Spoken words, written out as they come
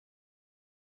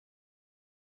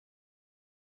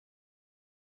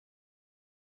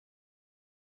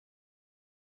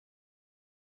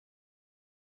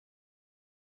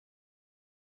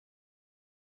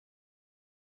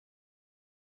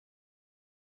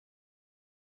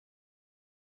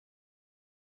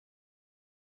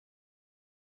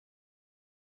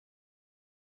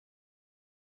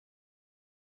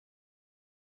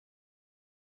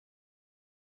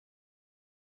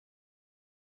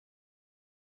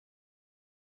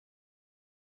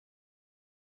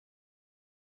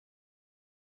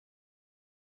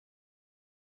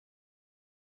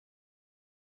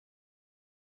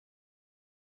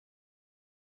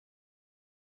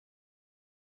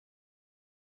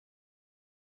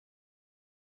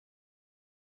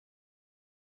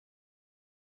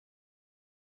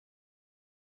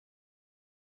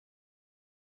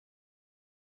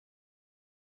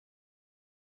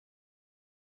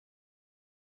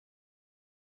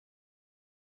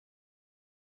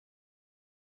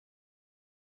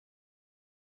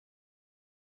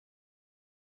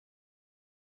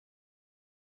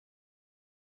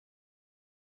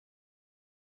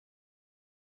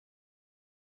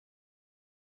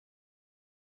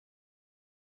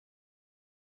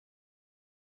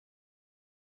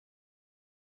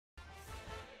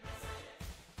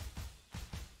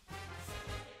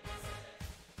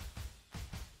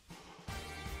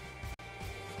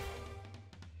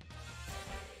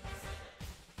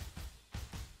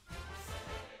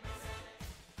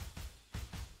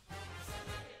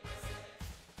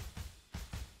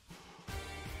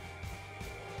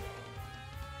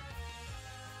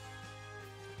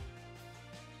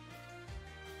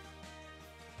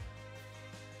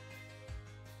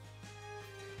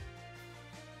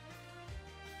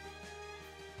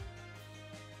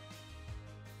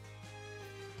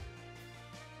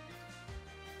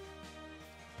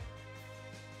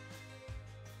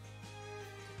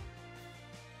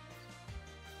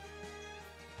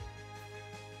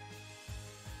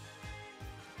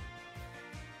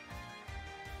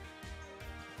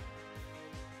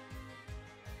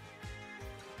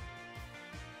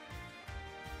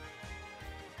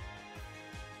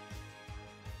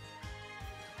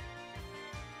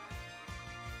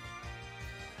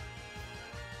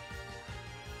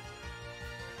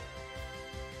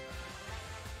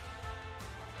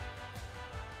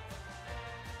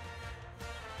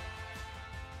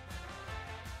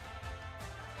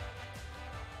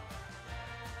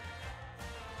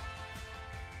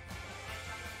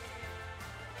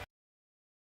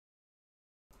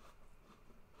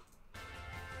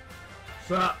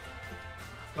What's up?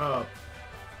 Oh.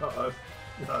 Uh-oh.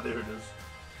 Oh, there it is.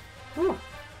 Whew.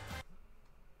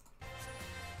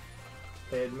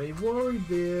 Had me worried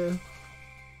there.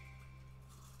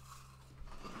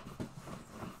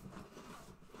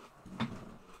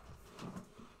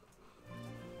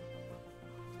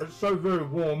 It's so very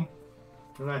warm,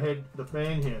 and I had the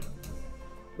fan here.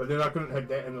 But then I couldn't have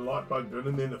that and the light plugged in,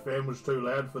 and then the fan was too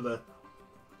loud for the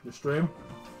stream.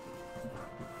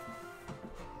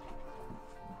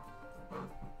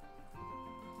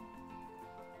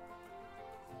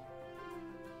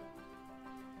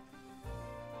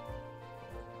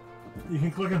 You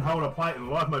can click and hold a plate in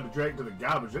life mode to drag to the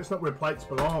garbage. That's not where plates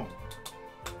belong.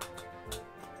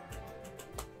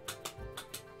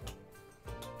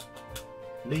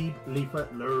 Leave, leafer,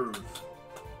 love.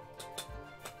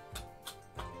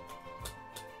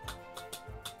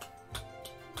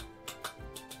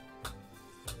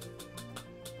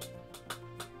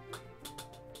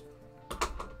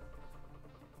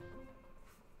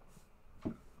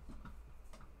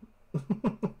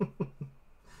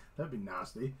 That'd be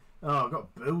nasty. Oh, I've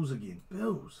got bills again.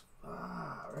 Bills.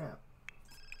 Ah, right.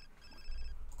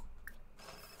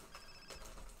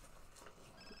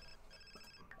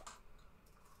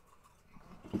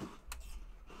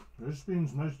 Ruth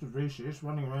spends most of recess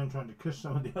running around trying to kiss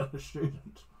some of the other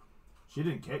students. She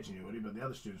didn't catch anybody, but the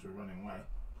other students were running away.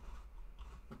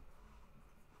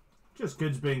 Just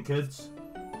kids being kids.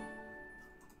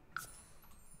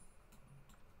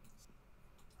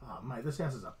 Oh, mate, this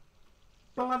house is a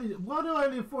bloody... Why do I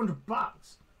only have 400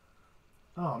 bucks?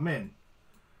 Oh, man.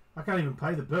 I can't even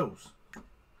pay the bills. I'm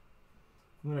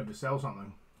going to have to sell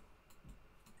something.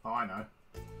 Oh, I know.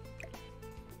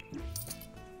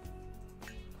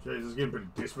 Jeez, it's getting pretty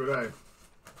desperate, eh?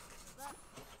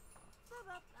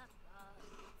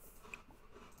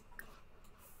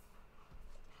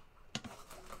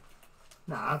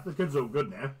 Nah, the kids are all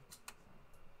good now.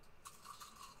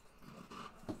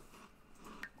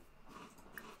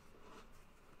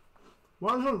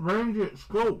 Why isn't Randy at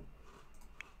school?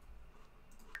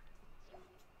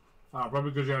 Oh,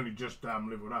 probably because you only just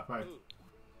leveled up, eh?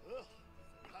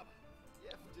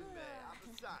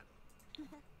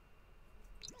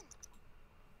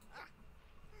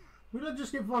 Where did I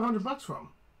just get 500 bucks from?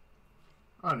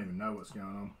 I don't even know what's going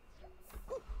on.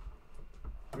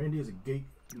 Randy is a geek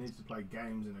who needs to play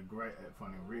games and are great at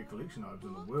finding rare collection items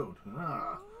in the world.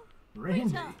 Ah,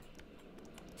 Randy.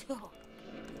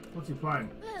 What's he playing?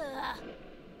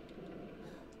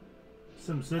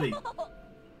 Sim City.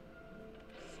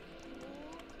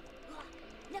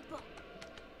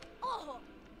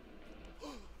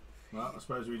 Well, I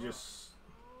suppose we just...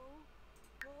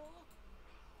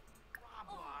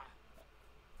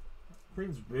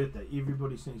 Friend's birthday.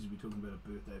 Everybody seems to be talking about a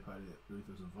birthday party that Ruth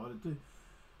was invited to.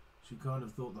 She kind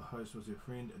of thought the host was her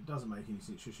friend. It doesn't make any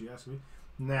sense. Should she ask me?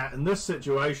 Now, in this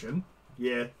situation,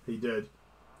 yeah, he did.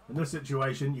 In this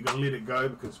situation, you got to let it go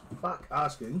because fuck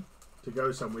asking to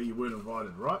go somewhere you weren't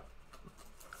invited, right?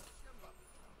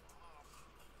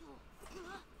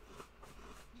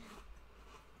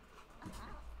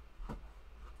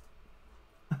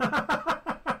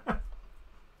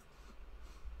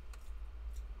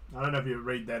 I don't know if you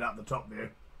read that up the top there.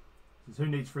 It says, who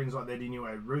needs friends like that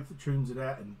anyway? Ruth tunes it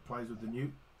out and plays with the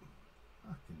new...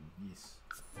 Fucking yes.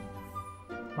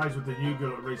 Plays with the new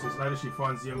girl at recess. Later she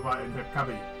finds the invite in her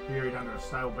cubby, buried under a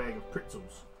stale bag of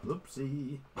pretzels.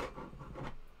 Whoopsie.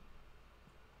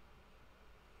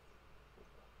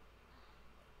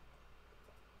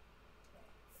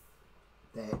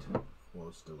 That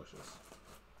was delicious.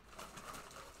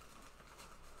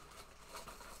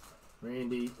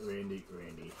 Randy, Randy,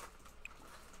 Randy.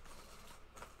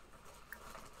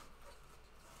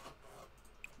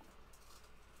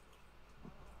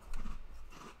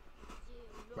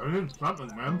 Got in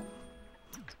something, man.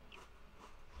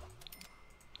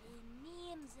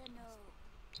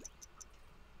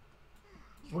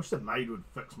 I wish the maid would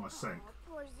fix my sink.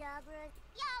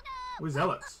 Where's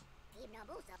Alex?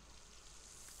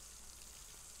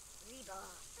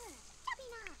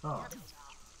 Oh.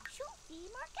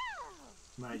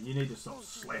 Mate, you need to stop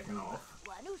slacking off.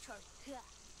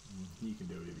 You can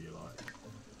do whatever you like.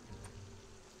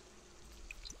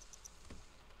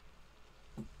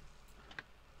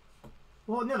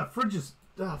 Well, now the fridge is...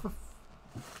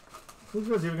 Who's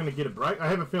ever going to get a break? I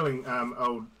have a feeling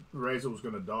old Razzle's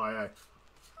going to die, eh?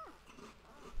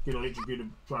 Get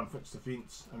electrocuted, try and fix the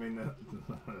fence. I mean, the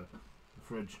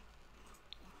fridge.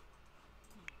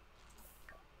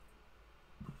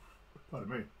 Pardon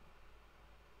me.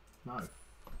 No.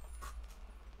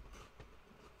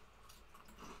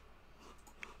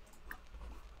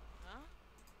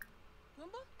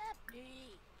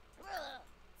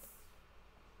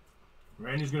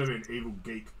 Randy's gonna be an evil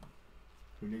geek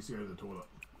who needs to go to the toilet.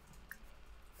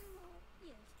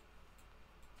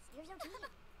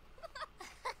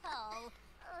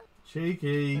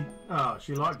 Cheeky. Oh,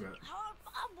 she liked it.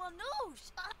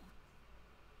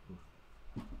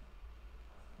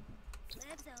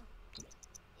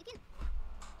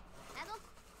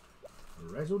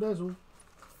 Razzle Dazzle.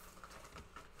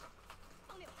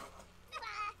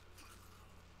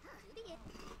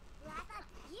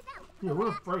 Yeah, what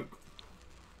a freak.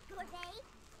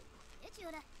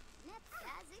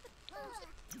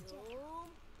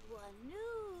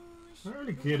 I don't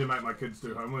really care to make my kids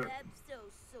do homework.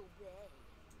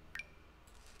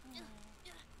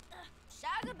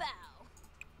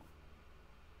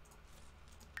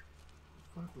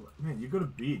 Man, you got a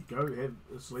bed. Go have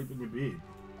a sleep in your bed.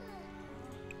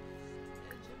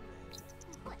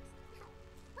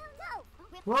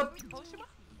 What?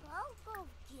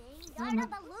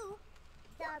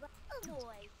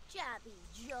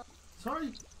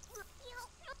 Sorry?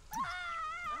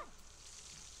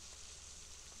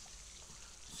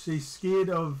 She's scared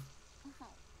of...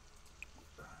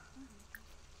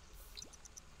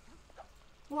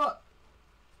 What?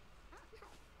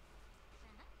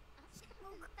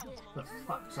 For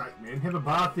fuck's sake, man. Have a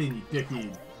bath then, you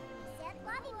dickhead.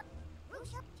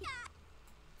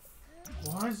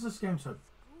 Why is this game so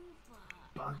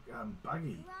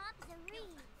buggy?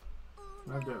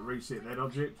 I have to reset that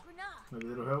object. Maybe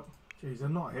that'll help. Jeez,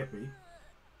 I'm not happy.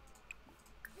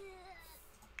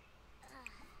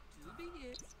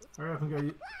 Hurry up and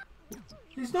go.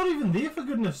 He's not even there, for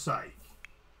goodness sake.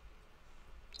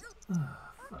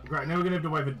 Great, now we're going to have to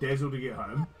wait for Dazzle to get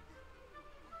home.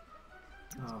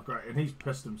 Oh, great, and he's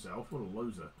pissed himself. What a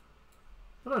loser.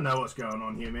 I don't know what's going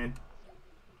on here, man.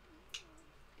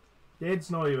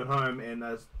 Dad's not even home, and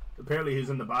apparently he's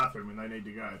in the bathroom and they need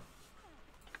to go.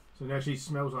 So now she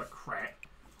smells like crap.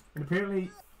 And apparently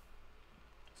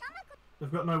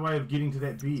they've got no way of getting to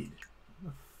that bed.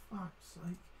 For fuck's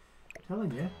sake. I'm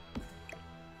telling you.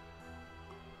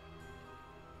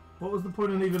 What was the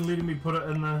point in even letting me put it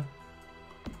in the...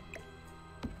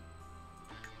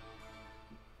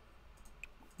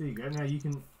 There you go, now you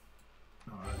can...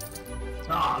 Alright.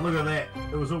 Ah, look at that.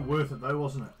 It was all worth it though,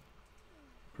 wasn't it?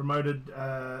 Promoted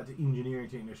to engineering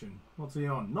technician. What's he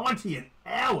on? 90 an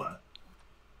hour!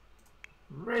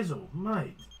 Razzle,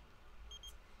 mate.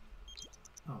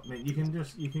 Oh man, you can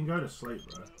go to sleep,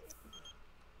 bro.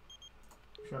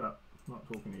 Shut up. I'm not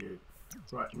talking to you.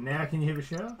 Right, now can you have a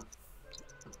shower?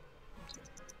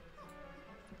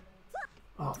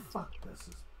 Oh fuck, this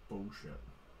is bullshit.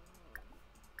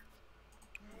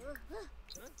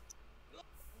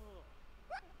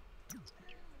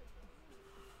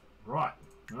 Right.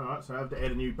 Alright, so I have to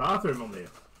add a new bathroom on there.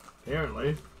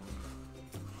 Apparently.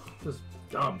 Just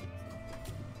dumb.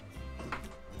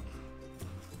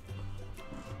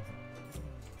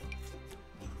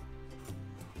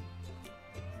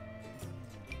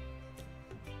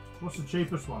 What's the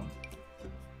cheapest one?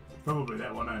 Probably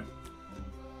that one, eh?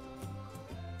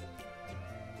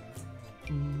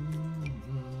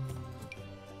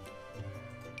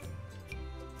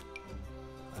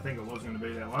 I think it was going to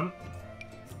be that one.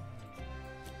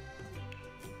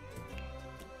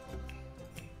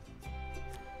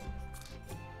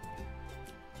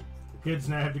 The kids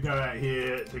now have to go out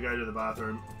here to go to the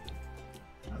bathroom.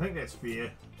 I think that's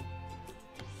fair.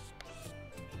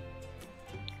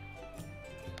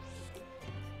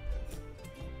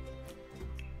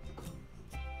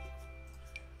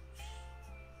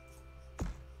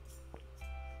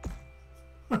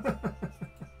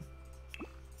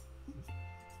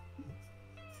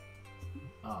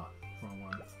 Ah, wrong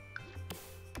one.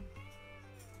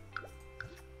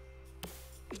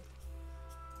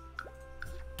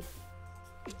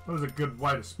 That was a good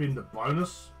way to spend the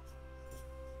bonus.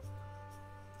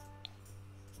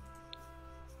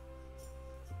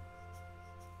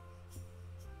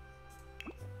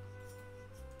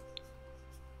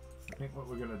 I think what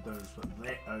we're going to do is put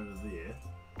that over there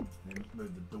and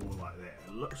move the door like that.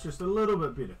 It looks just a little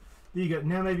bit better. There you go.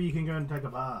 Now maybe you can go and take a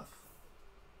bath.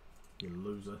 You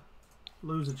loser.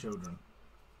 Loser children.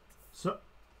 So,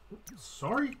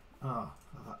 sorry? Oh,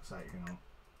 for fuck's sake, hang on.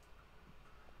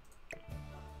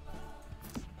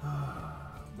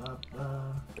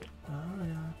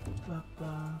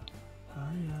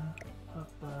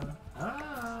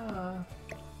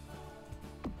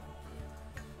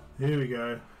 Here we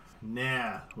go.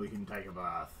 Now we can take a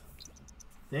bath.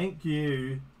 Thank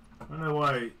you. I don't know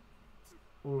why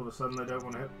all of a sudden they don't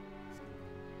want to have...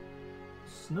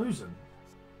 Snoozing.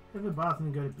 Have a bath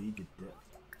and go to bed, you dick.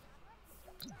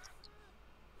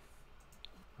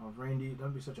 Oh, Randy,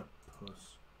 don't be such a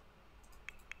puss.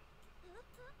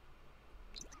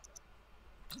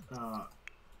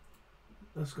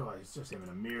 This guy is just having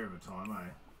a mirror of a time,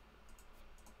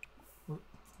 eh?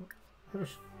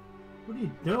 What are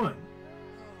you doing?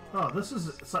 Oh, this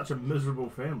is such a miserable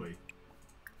family.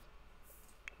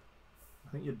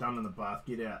 I think you're done in the bath.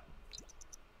 Get out.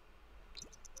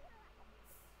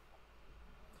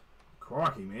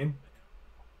 Crikey, man.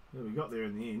 Yeah, we got there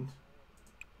in the end.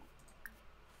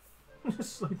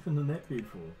 Just sleeping in that bed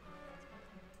for.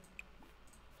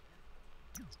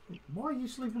 Why are you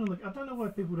sleeping on the... I don't know why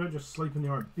people don't just sleep in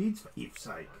their own beds, for F's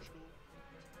sake.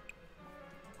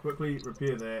 Quickly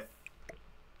repair that.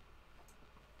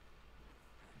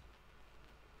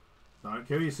 Don't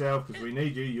kill yourself, because we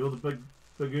need you. You're the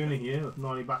big earner here with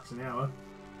 $90 an hour.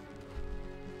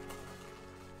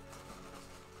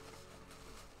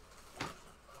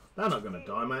 They're not going to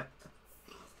die, mate.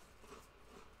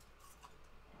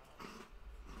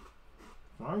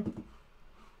 Sorry?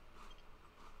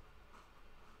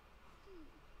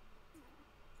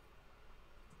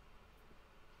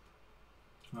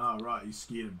 Oh, right, he's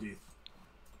scared of death.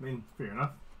 I mean, fair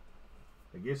enough.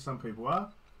 I guess some people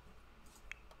are.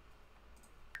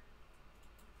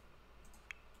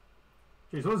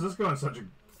 Jeez, what is this guy in such a...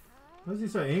 What is he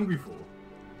so angry for?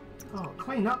 Oh,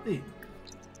 clean up then.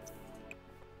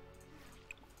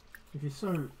 If you're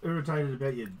so irritated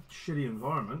about your shitty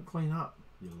environment, clean up,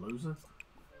 you loser.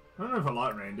 I don't know if I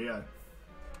like Randy.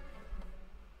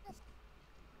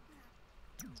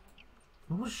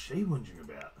 What's she whinging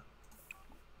about?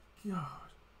 God,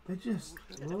 they just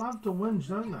love to whinge,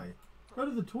 don't they? Go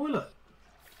to the toilet.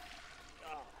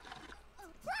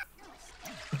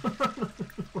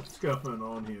 What's going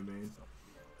on here, man?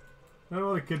 I don't know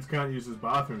why the kids can't use this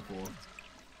bathroom for.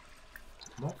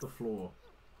 Mop the floor.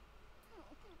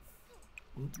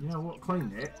 You know what? Clean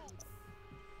that.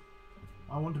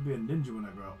 I want to be a ninja when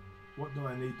I grow up. What do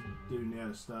I need to do now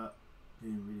to start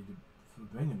getting ready for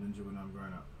being a ninja when I'm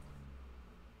grown up?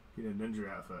 Get a ninja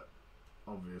outfit.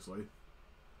 Obviously.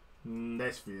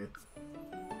 That's fair.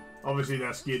 Obviously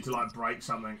they're scared to like break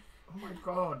something. Oh my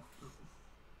god.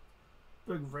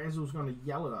 Big Razzle's gonna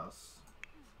yell at us.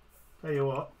 Tell you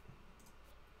what.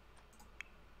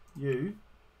 You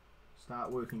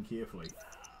start working carefully.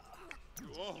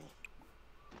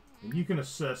 And you can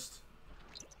assist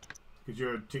because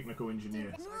you're a technical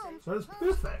engineer. So it's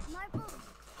perfect.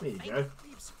 There you go.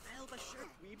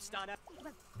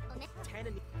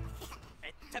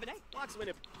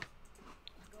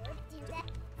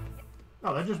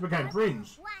 Oh, they just became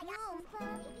friends.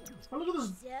 Oh, look at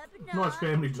this nice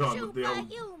family time with the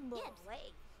old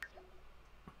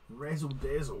Razzle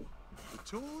Dazzle.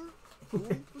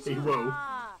 He will.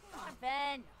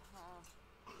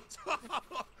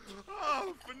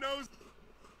 Oh, for nose.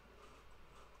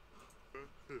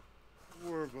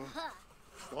 Warva.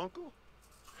 Uncle?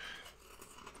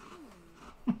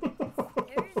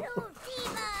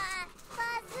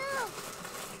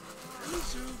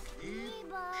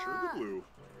 Sugar glue.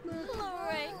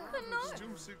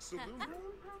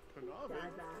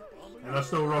 And I'm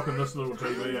still rocking this little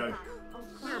TV, eh?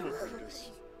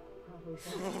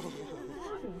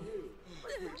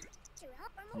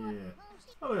 Yeah.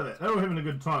 Oh, look at that. They were having a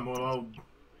good time while old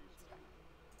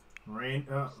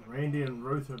Randy and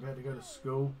Ruth are about to go to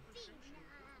school.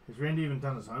 Has Randy even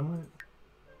done his homework?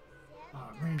 Oh,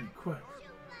 Randy, quick.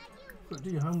 Quick, do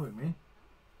your homework, man.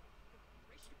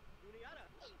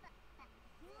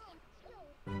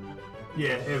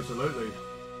 Yeah, absolutely.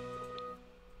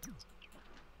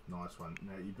 Nice one.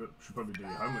 Now, you should probably do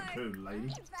your homework too,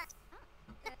 lady.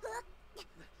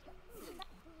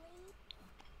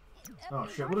 Oh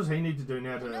shit, what does he need to do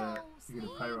now to get a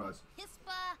pay rise?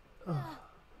 Oh.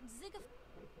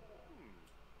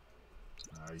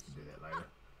 Oh, you can do that later.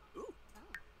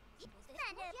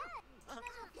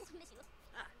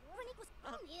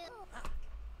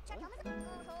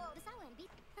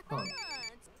 Oh.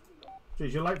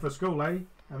 Jeez, you're late for school, lady.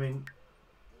 I mean,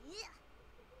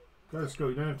 go to school,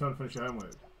 you don't have time to finish your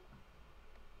homework.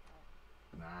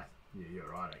 Nah, yeah, you're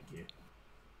right, I don't care.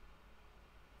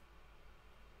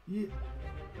 Yeah.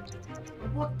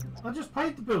 What? I just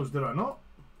paid the bills, did I not?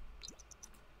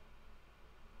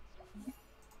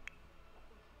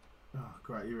 Oh,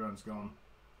 great, everyone's gone.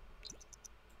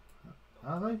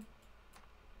 Are they?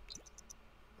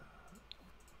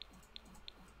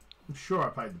 I'm sure I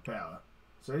paid the power.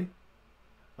 See?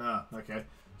 Ah, okay.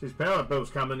 These power bills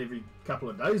come in every couple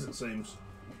of days, it seems.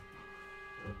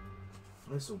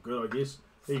 That's all good, I guess.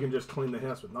 You can just clean the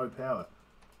house with no power.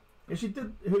 And she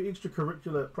did her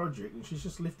extracurricular project and she's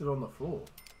just left it on the floor.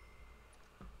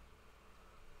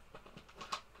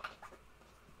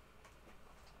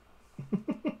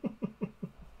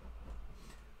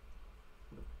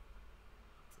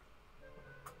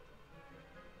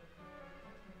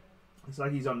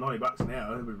 like he's on $90 an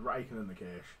hour. He'll be raking in the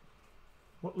cash.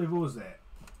 What level is that?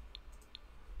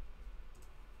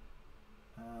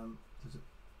 Does it...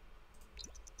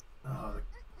 Oh,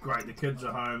 great. The kids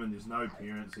are home and there's no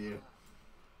parents here.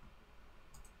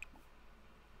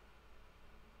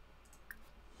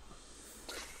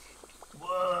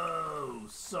 Whoa,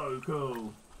 so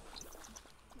cool.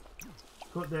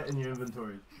 Put that in your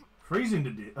inventory. Freezing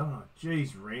to death. Oh,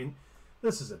 jeez, Ren.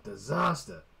 This is a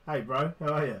disaster. Hey, bro,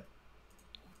 how are you?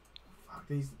 Fuck,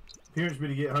 these parents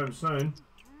better get home soon.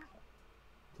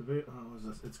 To be, oh, what is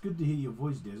this? It's good to hear your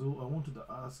voice, Dazzle. I wanted to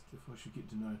ask if I should get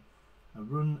to know a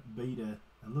run beater,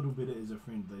 a little better as a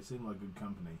friend. They seem like good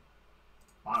company.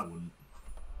 I wouldn't.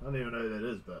 I don't even know who that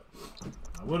is, but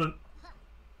I wouldn't.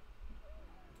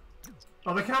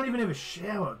 Oh, they can't even have a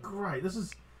shower. Great. This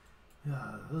is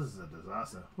a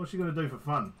disaster. What's she going to do for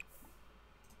fun?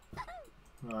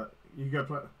 Right, you go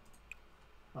play.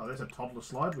 Oh, that's a toddler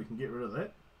slide. We can get rid of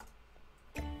that.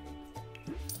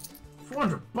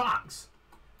 $400.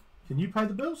 Can you pay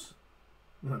the bills?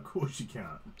 No, of course you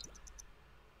can't.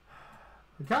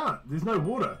 I can't. There's no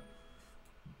water.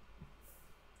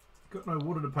 Got no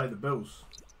water to pay the bills.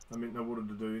 I mean, no water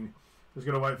to do anything. Just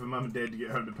gotta wait for Mum and Dad to get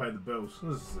home to pay the bills.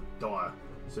 This is a dire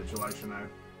situation now.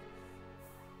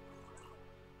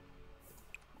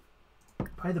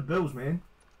 Pay the bills, man.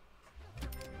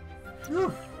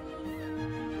 Whew.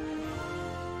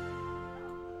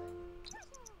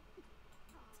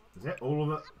 Is that all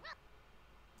of it?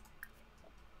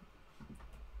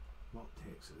 What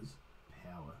taxes?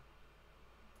 Power.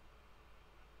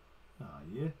 Oh,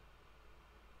 yeah.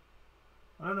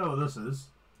 I don't know what this is.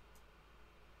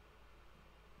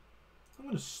 I'm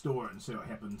going to store it and see what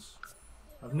happens.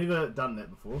 I've never done that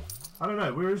before. I don't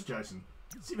know. Where is Jason?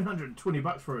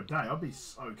 $720 for a day. I'd be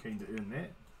so keen to earn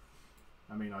that.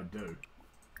 I mean, I do.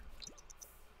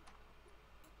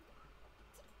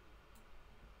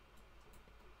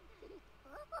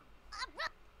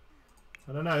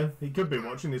 I don't know. He could be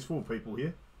watching. There's 4 people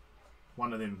here.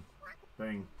 One of them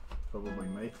being probably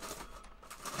me.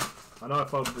 I know I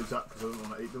folded these up because I didn't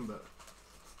want to eat them, but...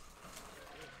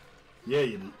 Yeah,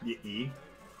 you egg.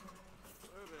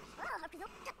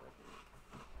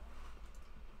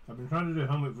 I've been trying to do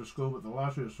homework for school, but the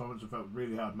last few assignments have felt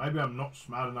really hard. Maybe I'm not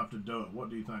smart enough to do it.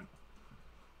 What do you think?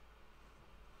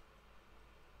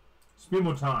 Spend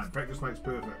more time. Practice makes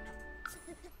perfect.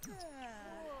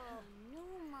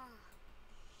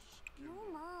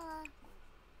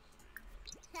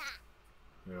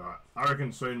 Yeah, right. I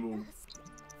reckon soon we'll...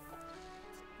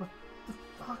 What the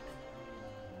fuck?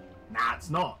 Nah, it's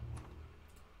not.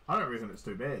 I don't reckon it's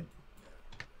too bad.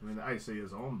 I mean, the AC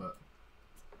is on, but...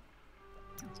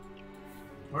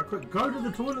 Alright, quick, go to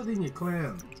the toilet then, you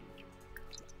clown.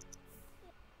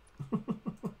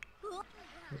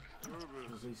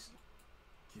 Goodness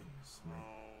me.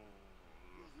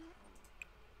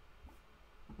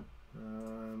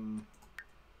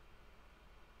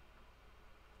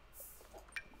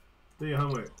 Do your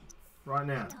homework. Right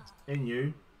now. And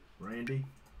you, Randy.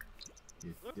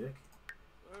 You dick.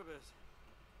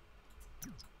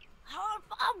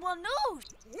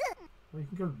 Well, you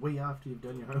can go wee after you've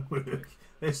done your homework.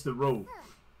 That's the rule.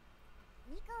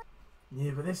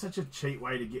 Yeah, but that's such a cheap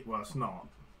way to get... Well, it's not.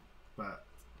 But...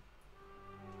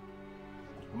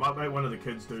 I might make one of the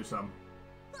kids do some.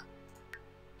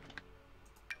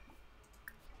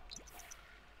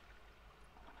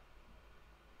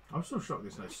 I'm still shocked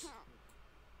there's no...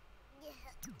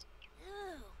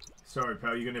 Sorry,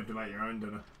 pal, you're going to have to make your own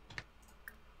dinner.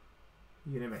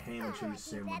 You can have a ham and cheese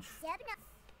sandwich.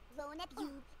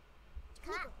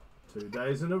 2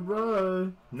 days in a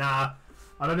row. Nah,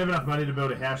 I don't have enough money to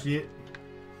build a house yet.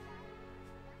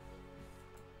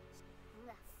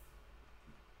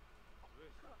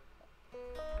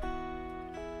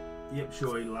 Yep,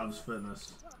 sure, he loves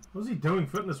fitness. What's he doing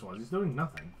fitness-wise? He's doing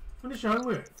nothing. Finish your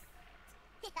homework.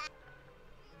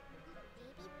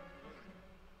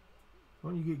 Why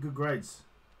don't you get good grades?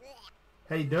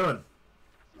 How you doing?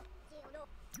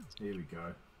 Here we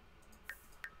go.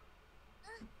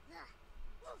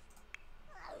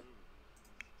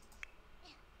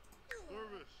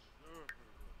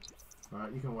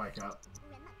 Alright, you can wake up.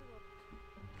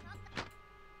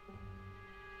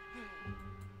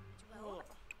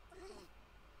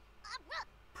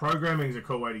 Programming is a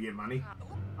cool way to get money.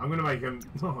 I'm gonna make him...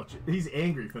 Oh, he's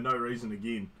angry for no reason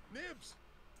again. Nibs.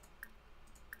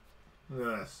 Look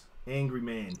at this. Angry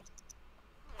man.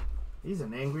 He's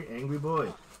an angry boy.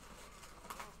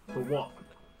 For what?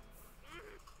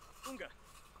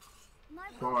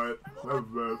 Sorry.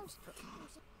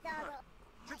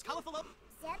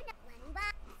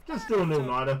 Just do an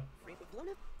all-nighter.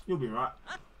 You'll be right.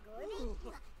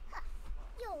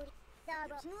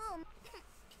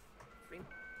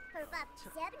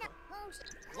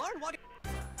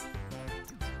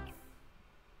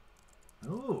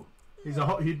 Oh, he's a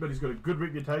hothead, but he's got a good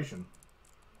reputation.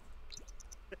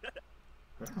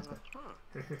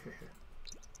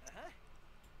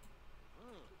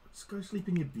 Let's go sleep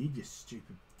in your bed, you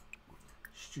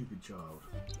stupid child.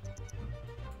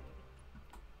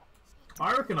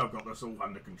 I reckon I've got this all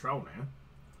under control now.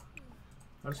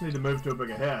 I just need to move to a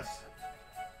bigger house.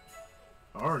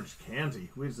 Orange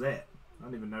County, where's that? I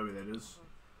don't even know where that is.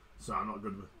 So I'm not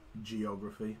good with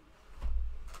geography.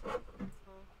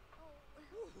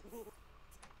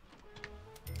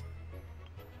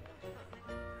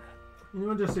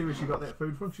 Anyone just see where she got that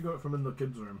food from? She got it from in the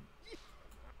kids' room.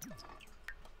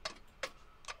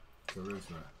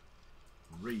 Charisma.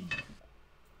 Read.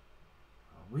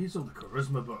 Oh, where's all the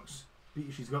charisma books? Bet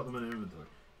you she's got them in her inventory.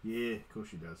 Yeah, of course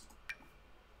she does.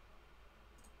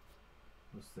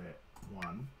 What's that?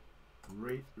 One.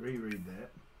 Reread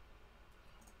that.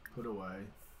 Put away.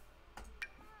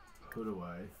 Put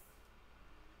away.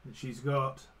 And she's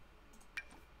got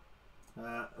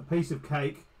a piece of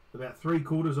cake. About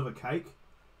 3/4 of a cake.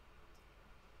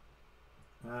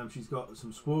 She's got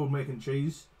some spoiled mac and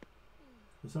cheese.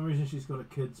 For some reason she's got a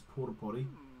kid's porta potty.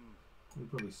 We'll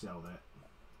probably sell that.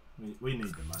 We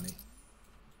need the money.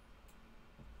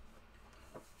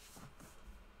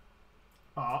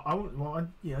 Oh,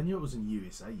 I knew it was in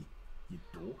USA, you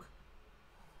dork.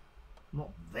 I'm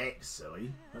not that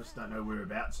silly. I just don't know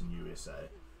whereabouts in USA.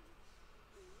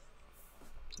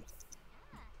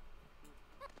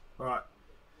 Alright.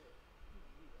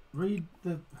 Read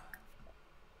that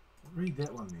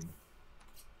one then.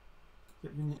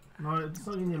 No, it's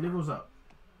not getting your levels up.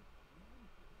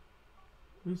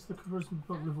 Where's the charisma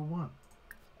book level 1?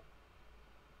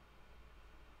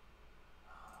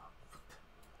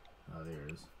 Oh, there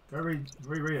it is. Go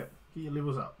reread it. Get your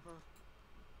levels up.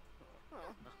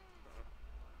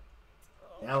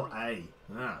 LA.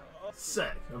 Ah,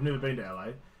 sick. I've never been to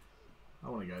LA. I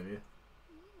want to go there.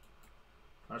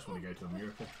 I just want to go to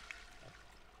America.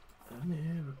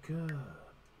 America.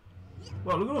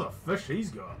 Well, look at all the fish he's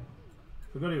got.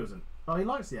 Forgot he was in. Oh, he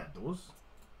likes the outdoors.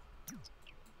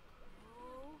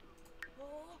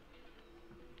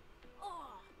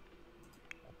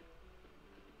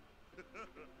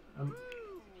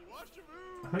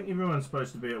 I think everyone's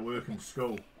supposed to be at work and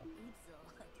school.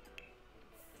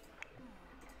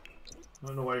 I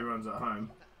don't know why everyone's at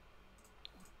home.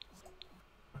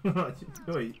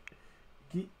 Oi,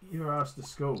 get your ass to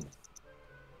school.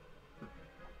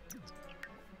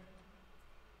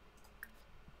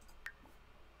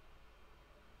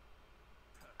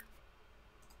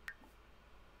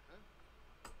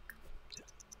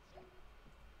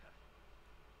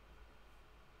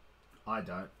 I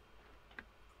don't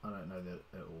know that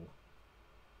at all.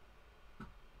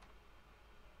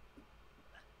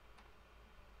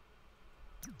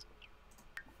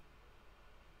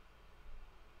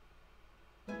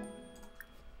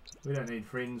 We don't need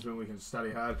friends when we can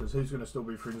study hard, because who's going to still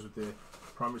be friends with their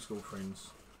primary school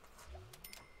friends?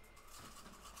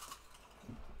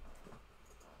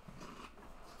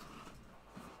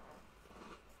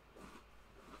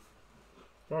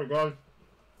 Sorry guys,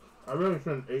 I really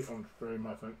shouldn't eat on stream,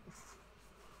 I think.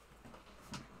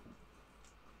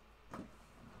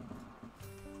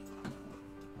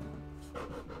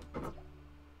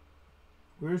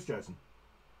 Where is Jason?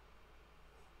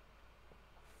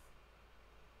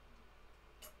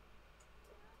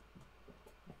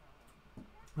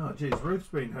 Oh geez, Ruth's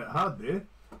been hit hard there.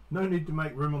 No need to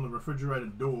make room on the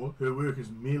refrigerated door. Her work is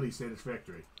merely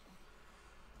satisfactory.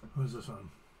 What's this one?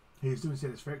 He is doing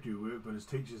satisfactory work, but his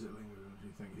teachers at Lincoln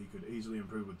think he could easily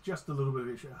improve with just a little bit of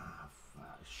extra.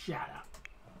 Shut up.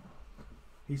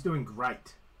 He's doing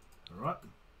great. Alright?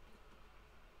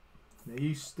 Now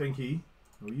you stinky.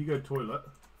 Well, you go toilet.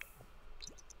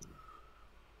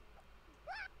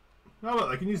 Oh look,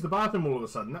 they can use the bathroom all of a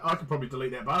sudden. I could probably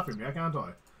delete that bathroom now, can't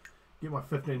I? Get my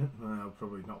 15... Well,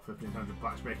 probably not 1,500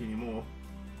 bucks back anymore.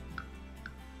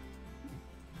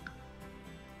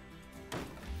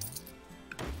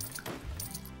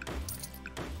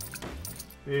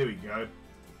 There we go.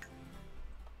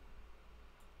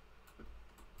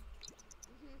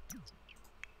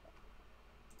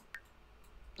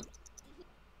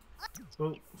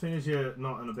 Well, seeing as you're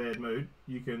not in a bad mood,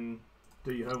 you can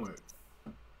do your homework.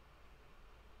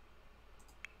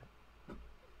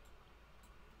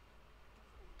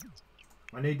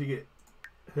 I need to get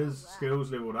his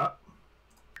skills leveled up.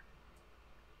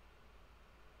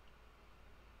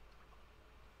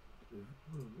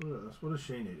 What does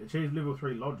she need? Achieve level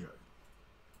 3 logic.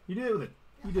 You do it with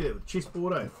You did it with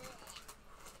chessboard, eh?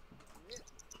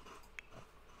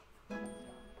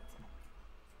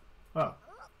 Oh.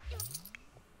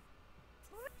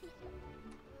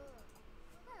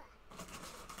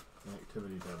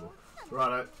 Activity table.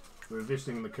 Righto. We're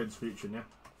investing in the kids' future now.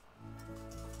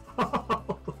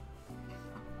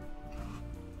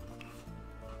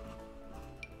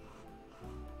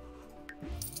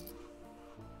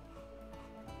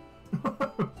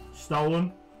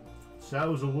 Stolen.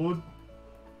 Sales award.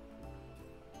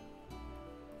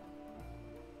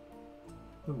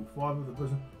 Level 5 of the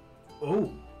prison.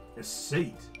 Oh, a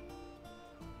seat.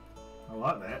 I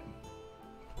like that.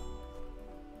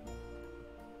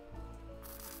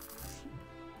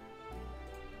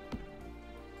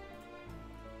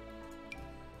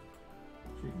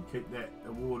 She can keep that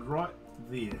award right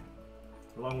there,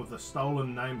 along with the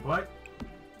stolen nameplate.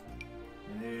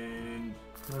 And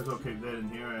might as well keep that in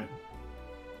here. Eh?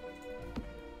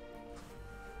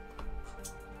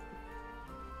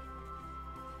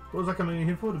 What was I coming in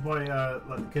here for? To buy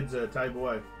like the kids a table,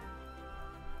 eh?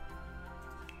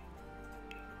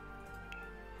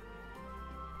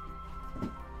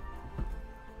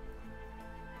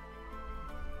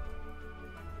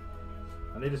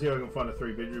 I need to see if I can find a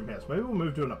 3-bedroom house. Maybe we'll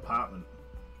move to an apartment.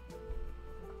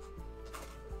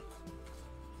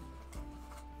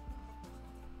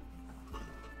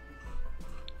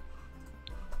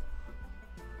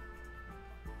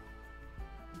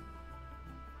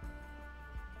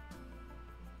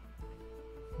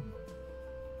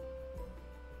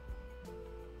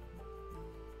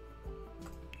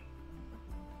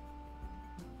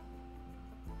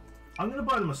 I'm going to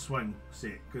buy them a swing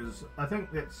set because I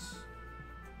think they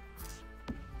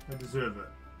deserve it.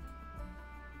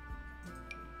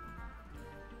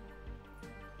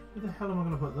 Where the hell am I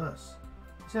going to put this?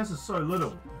 This house is so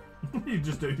little. You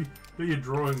just do your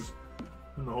drawings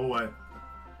in the hallway.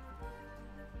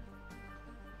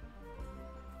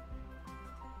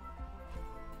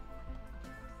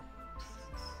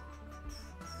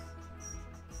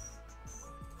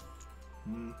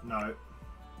 No.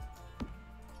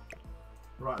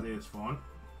 Right there is fine.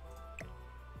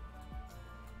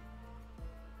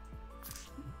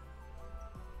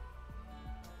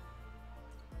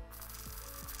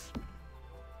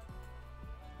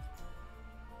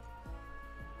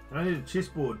 I need a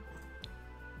chessboard.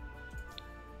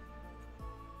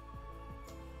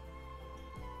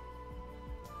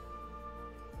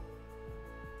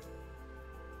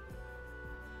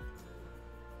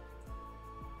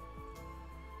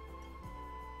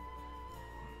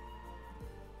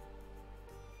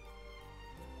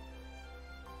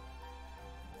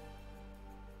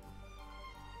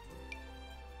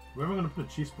 Where am I going to put a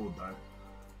chessboard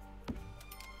though?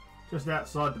 Just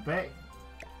outside the back.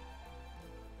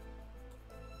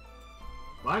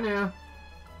 Bye now.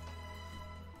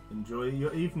 Enjoy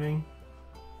your evening.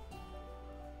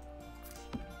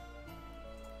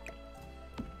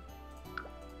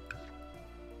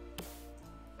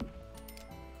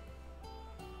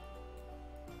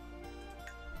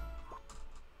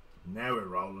 Now we're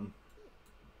rolling.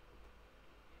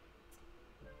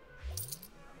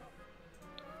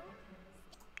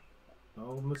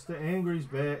 Oh, Mr. Angry's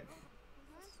back.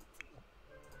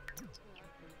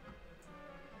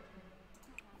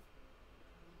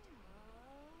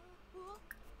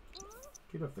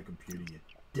 Get off the computer, you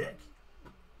dick.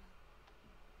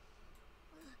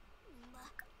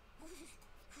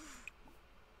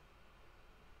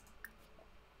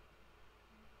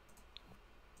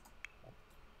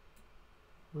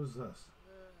 What is this?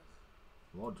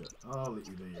 Logic. I'll let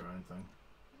you do your own thing.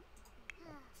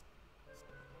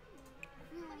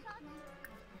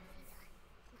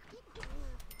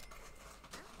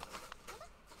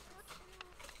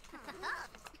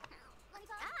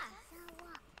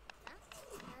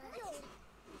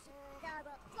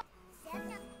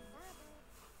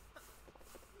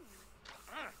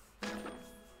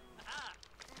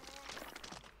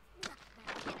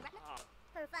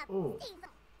 Oh,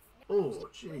 oh,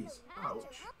 jeez,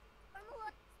 ouch.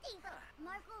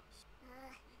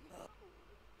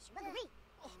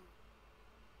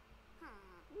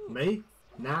 Me?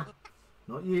 Nah,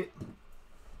 not yet.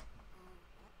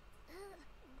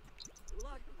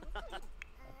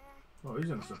 Oh, he's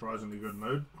in a surprisingly good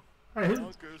mood. Hey,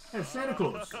 hey, Santa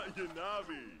Claus.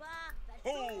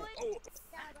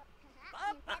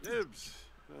 Nibs.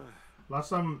 Last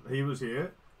time he was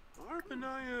here, I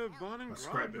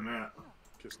scrapped him out.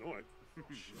 Kiss nooit.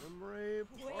 Shemray,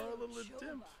 parla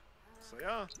dimp.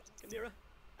 Saya. Kamira,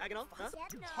 Aganal, huh?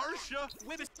 Harsha.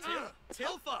 Wibis,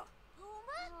 Tilfa.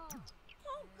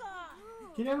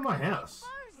 Get out of my house.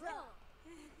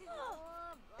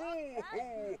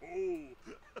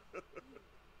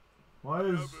 Why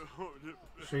is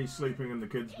she sleeping in the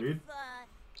kid's bed?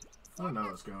 I don't know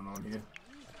what's going on here.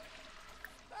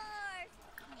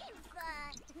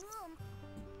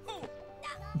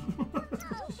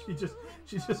 she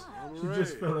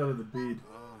just fell out of the bed.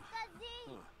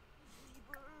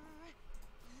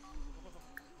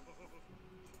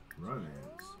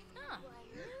 Romance.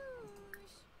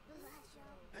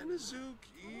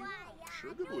 Anazuki.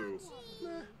 Sugar blue.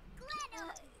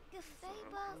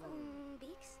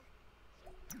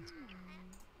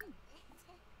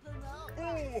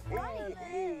 Nah.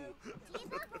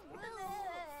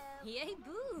 Yay,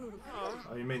 boo.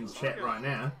 Oh, you mean chat right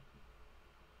now?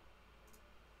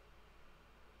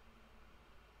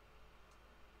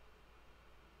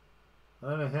 I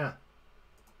don't know how.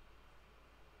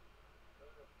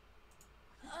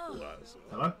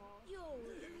 Hello?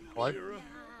 What?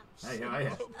 Hey, how are you?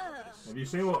 Have you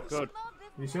seen what? Good.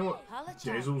 Have you seen what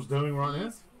Dazzle's doing right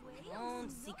now?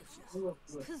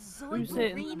 Who's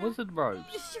that in wizard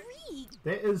robes?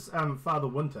 That is Father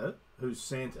Winter, who's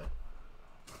Santa,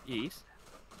 Yes.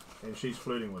 and she's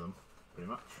flirting with him, pretty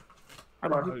much.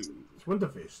 Hello. It's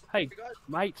Winterfest. Hey,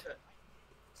 mate.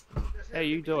 How are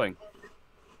you doing?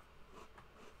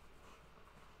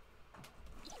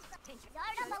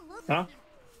 Huh?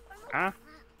 Huh?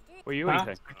 What are you Huh?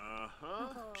 eating?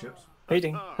 Chips.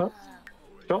 Eating? Huh?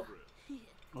 Sure.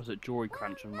 Was it Jory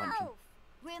Crunch and Munching?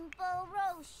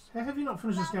 How have you not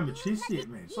finished this game of chess yet,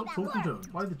 man? Stop talking to him.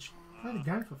 Play the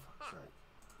game for fuck's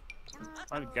sake.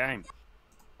 Play the game.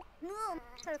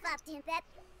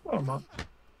 Oh, man.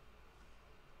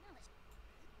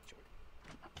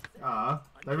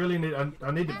 They really need.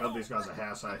 I need to build these guys a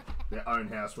house, eh? Their own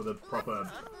house with a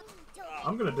proper.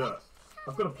 I'm gonna do it.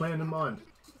 I've got a plan in mind.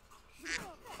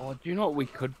 Oh, do you know what we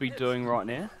could be doing right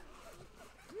now?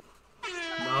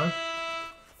 No.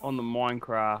 On the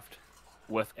Minecraft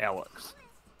with Alex.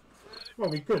 Well,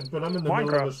 we could, but I'm in the middle of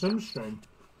a Minecraft. Sim stream,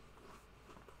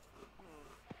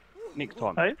 Next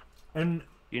time. Hey? and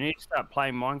You need to start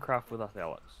playing Minecraft with us,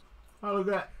 Alex. oh look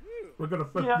at that. We've got a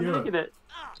fifth Yeah, viewer. look at it.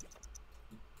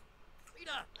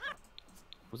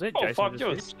 Was that Oh, Jason? fuck just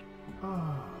yours. said?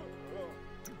 Oh,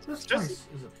 this Jason- place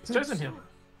is a It's Jason piss. here.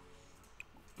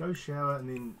 Go shower and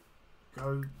then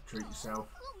go treat yourself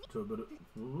to a bit of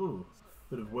woohoo.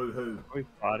 We're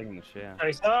fighting in the shower.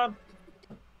 Hey, son.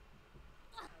 Have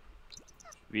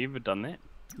you ever done that?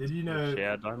 Did you know?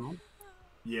 Shower dome?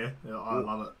 Yeah, I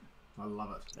love it. I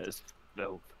love it. It's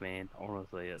filth, man.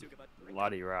 Honestly, it's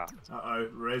bloody rough. Uh-oh,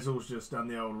 Razzle's just done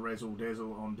the old Razzle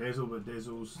Dazzle on Dazzle, but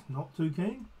Dazzle's not too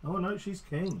keen. Oh no, she's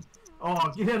keen.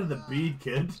 Oh, get out of the bed,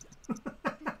 kid.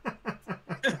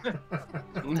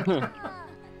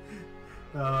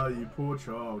 Oh, you poor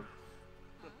child.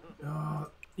 Oh,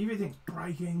 everything's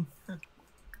breaking.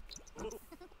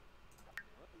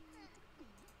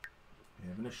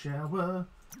 Having a shower.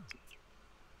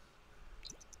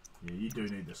 Yeah, you do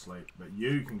need to sleep, but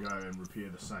you can go and repair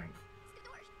the sink.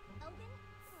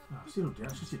 Oh, settle down,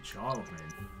 she's just a child,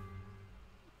 man.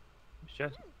 It's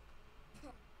just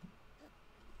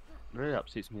really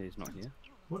upsets me that he's not here.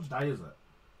 What day is it?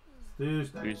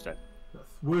 Thursday. Tuesday.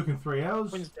 Working 3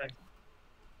 hours? Wednesday.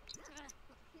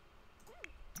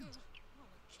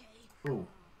 Oh.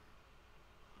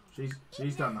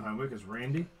 She's done the homework. It's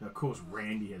Randy. Of course,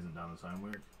 Randy hasn't done his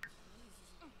homework.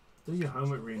 Do your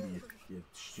homework, Randy, you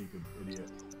stupid idiot.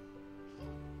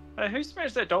 Hey, who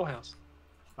smashed that dollhouse?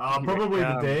 Probably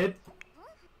the dad.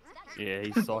 Yeah,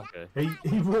 he's psycho.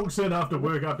 He walks in after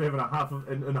work after having a half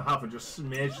and just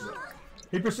smashes it.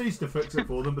 He proceeds to fix it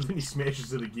for them, but then he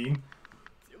smashes it again.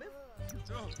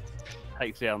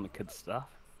 Takes out on the kids' stuff.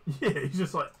 Yeah, he's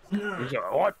just like, "Yeah, He's like,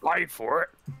 I paid for it.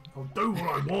 I'll do what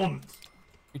I want.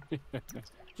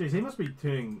 Jeez, he must be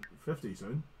turning 50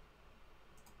 soon.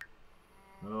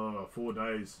 Oh, 4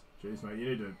 days. Jeez, mate, you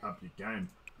need to up your game.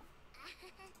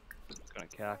 Gonna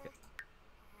cark it.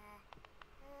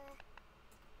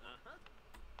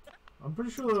 I'm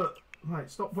pretty sure that, mate,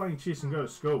 stop playing chess and go to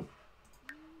school.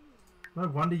 No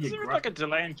wonder Is you're there great. like a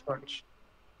delay in Twitch?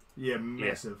 Yeah,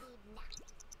 massive.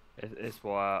 That's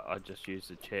why I just use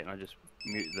the chat and I just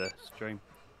mute the stream.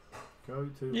 Go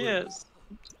to. Yes.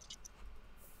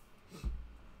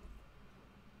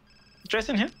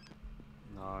 Jason here?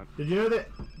 No. Did you know that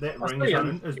I'll ring see zone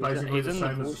him. is He's basically in the the same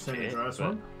as the voice San chat, Andreas but-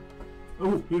 one?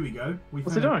 Oh, here we go. We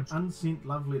What's he found an doing? unsent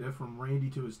love letter from Randy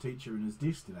to his teacher in his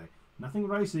desk today. Nothing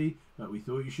racy, but we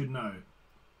thought you should know.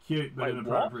 Cute but Wait,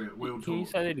 inappropriate. We'll Can you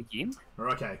talk. say that again?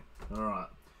 Okay, alright.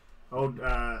 Old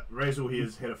Razzle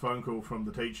here's had a phone call from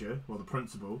the teacher, well the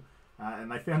principal,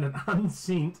 and they found an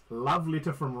unsent love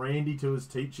letter from Randy to his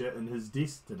teacher in his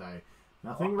desk today.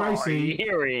 Nothing racy,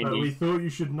 here, but we Andy. thought you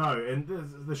should know. And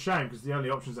the shame, because the only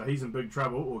options are he's in big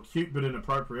trouble or cute but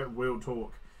inappropriate, we'll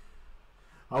talk.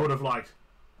 I would have liked,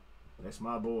 that's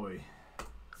my boy.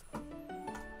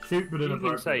 Cute but You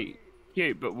inappropriate. can say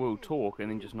cute, but we'll talk,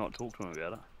 and then just not talk to him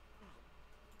about it.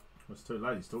 Well, it's too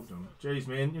late, he's talked to him. Jeez,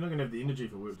 man, you're not going to have the energy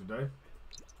for work today.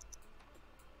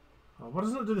 Oh, why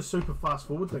doesn't it do the super fast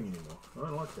forward thing anymore? I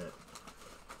don't like that.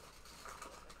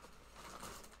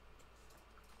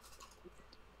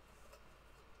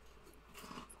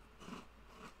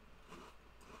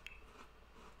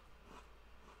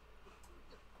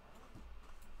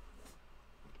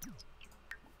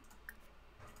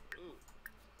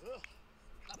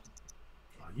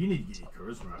 Oh, you need to get your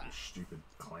charisma up, you stupid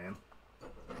clown.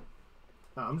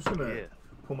 Oh, I'm just going to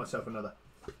pour myself another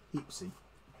Pepsi.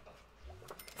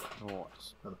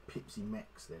 Nice. Another Pepsi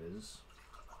Max, that is.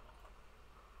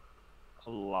 I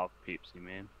love Pepsi,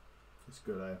 man. It's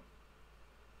good, eh?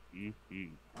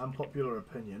 Mm-hmm. Unpopular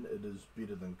opinion, it is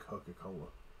better than Coca-Cola.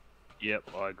 Yep,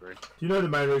 I agree. Do you know the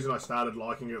main reason I started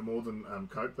liking it more than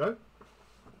Coke, though?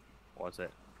 Why is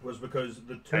that? Was because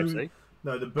the Pepsi?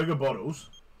 the bigger bottles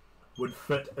would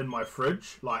fit in my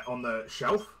fridge, like on the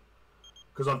shelf.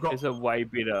 Because I've got... It's a way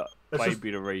better just-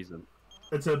 better reason.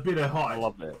 It's a better height. I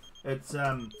love that. It's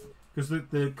because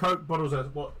the Coke bottles are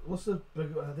what's the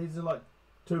big? These are like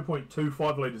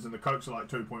 2.25 liters, and the Cokes are like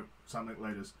 2 point something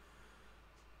liters,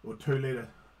 or 2 liter.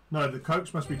 No, the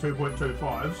Cokes must be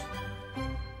 2.25s,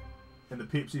 and the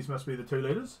Pepsis must be the 2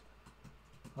 liters.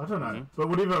 I don't know, but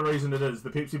whatever reason it is, the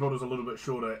Pepsi bottle's a little bit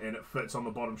shorter, and it fits on the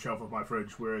bottom shelf of my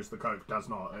fridge, whereas the Coke does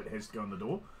not. It has to go in the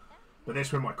door. But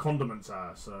that's where my condiments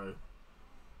are. So,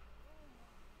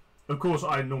 of course,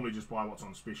 I normally just buy what's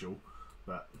on special,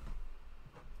 but.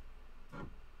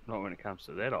 Not when it comes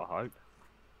to that, I hope.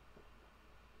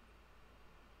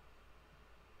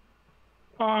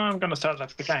 I'm gonna start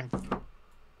the game.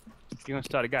 You want to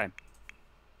start a game?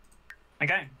 A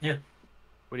game? Yeah.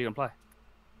 What are you going to play?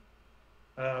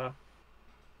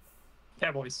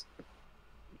 Cowboys.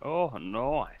 Oh,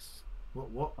 nice.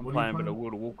 What I'm are you playing a bit of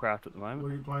World of Warcraft at the moment.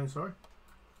 What are you playing, sorry?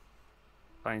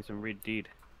 Playing some Red Dead.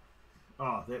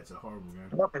 Oh, that's a horrible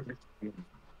game.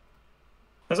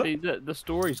 Is See, it? the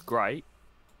story's great.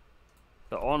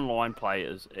 The online play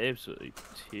is absolutely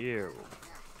terrible.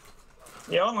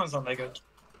 Yeah, online's not that good.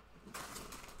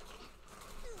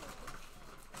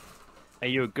 Are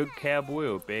you a good cowboy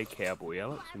or a bad cowboy,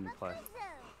 Alex, when you play?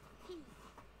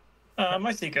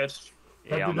 Mostly good.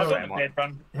 Yeah, I'm to I've do the done same a way. bad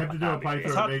run. Have to do a It's It's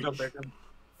playthrough hard to of do a each. bad run.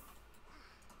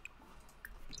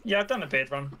 Yeah, I've done a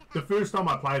bad run. The first time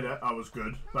I played it, I was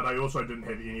good, but I also didn't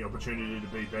have any opportunity to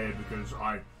be bad because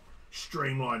I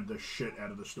streamlined the shit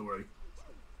out of the story.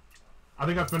 I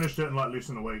think I finished it in like less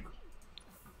than a week.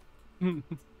 And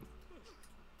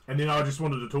then I just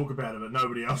wanted to talk about it, but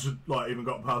nobody else had like even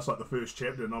got past like the first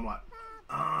chapter, and I'm like,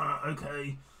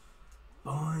 okay,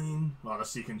 fine. Like the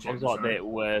second I chapter. was like sorry. that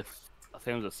with, I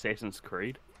think it was Assassin's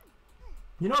Creed.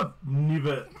 You know, I've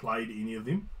never played any of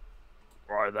them.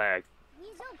 Bro, they're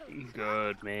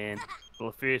good, man. Well,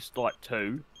 the first, like,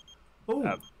 two Oh,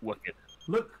 are wicked.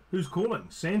 look who's calling!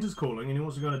 Santa's calling, and he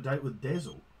wants to go on a date with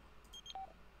Dazzle.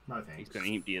 No thanks. He's going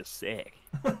to empty his sack.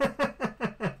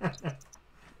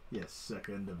 You sick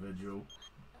individual.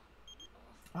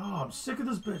 Oh, I'm sick of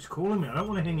this bitch calling me. I don't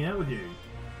want to hang out with you.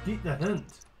 Get the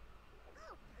hint.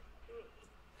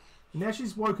 Now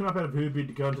she's woken up out of her bed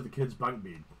to go into the kid's bunk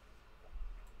bed.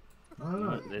 I don't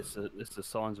know. That's the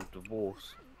signs of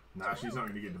divorce. Nah, she's not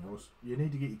going to get divorced. You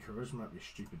need to get your charisma up, you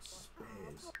stupid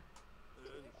spaz.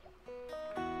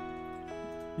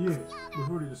 Yeah, we've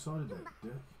already decided that,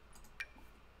 Dick.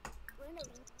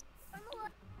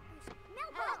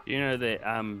 You know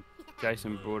that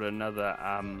Jason brought another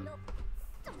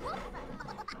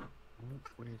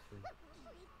where is it?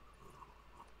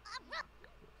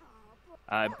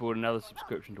 I bought another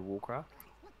subscription to Warcraft.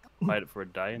 Played it for a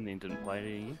day and then didn't play it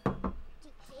again.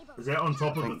 Is that on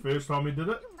top of the first time we did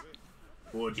it?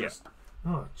 Or just...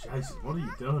 Oh, Jason, what are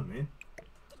you doing, man?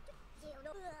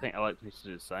 I think Alex needs to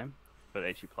do the same, but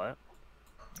actually play it.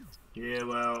 Yeah,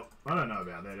 well, I don't know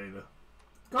about that either.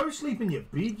 Go sleep in your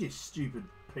bed, you stupid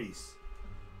piece.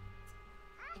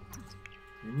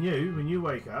 And you, when you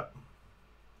wake up,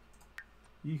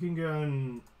 you can go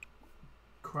and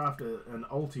craft an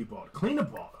ulti-bot. Cleaner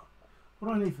bot.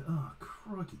 What do I need for... Oh,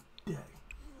 crikey day.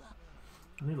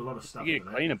 I need a lot of stuff If you get for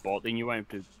a that. cleaner bot, then you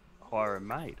won't have to hire a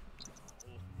maid.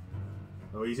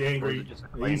 Oh, he's Or is angry. it just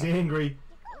a He's cleaner? angry.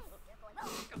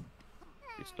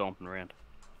 He's stomping around.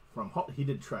 From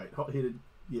hot-headed trait. Hot-headed,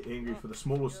 you're angry for the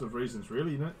smallest of reasons,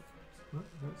 really, you know?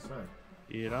 Let's say.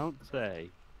 You don't say.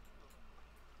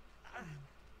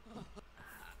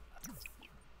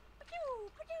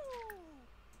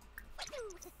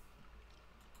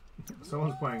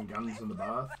 Someone's playing guns in the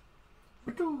bath.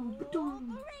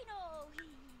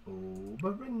 Oh,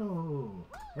 Barino!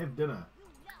 Have dinner.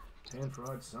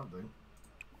 Pan-fried something.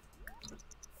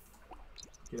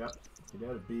 Get up. Get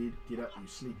out of bed. Get up, you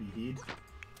sleepy head.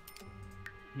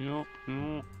 No,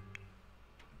 no.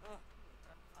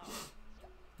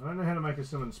 I don't know how to make a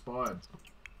sim inspired.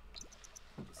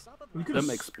 We could Them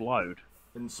explode.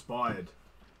 inspired.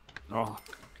 Oh.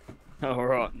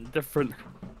 Alright, different.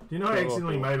 Do you know I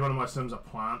accidentally made one of my sims a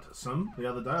plant sim the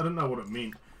other day? I didn't know what it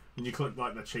meant. When you click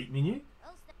like the cheat menu.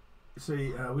 See,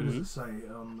 where does it say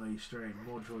on the stream?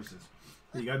 More choices.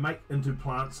 There you go, make into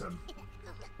plant sim.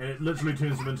 And it literally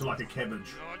turns them into like a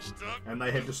cabbage. And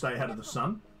they have to stay out of the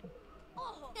sun.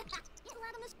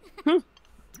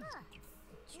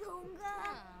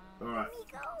 Alright,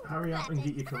 hurry up and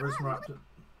get your charisma up to...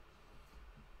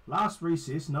 Last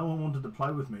recess, no one wanted to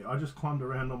play with me. I just climbed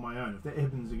around on my own. If that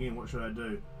happens again, what should I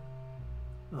do?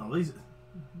 Oh, these...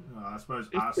 Oh, I suppose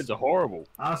These kids are horrible.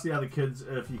 ask the other kids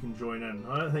if you can join in.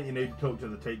 I don't think you need to talk to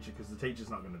the teacher because the teacher's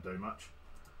not going to do much.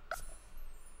 Yeah,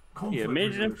 Conflict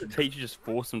imagine if the resolution. teacher just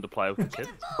forced them to play with the kids.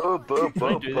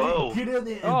 Get in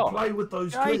there and Oh, play with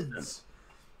those Jason. kids.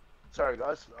 Sorry,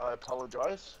 guys. I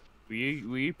apologise. Were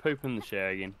you pooping in the shower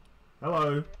again?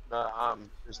 Hello.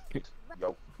 Just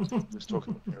just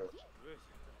talking to parents.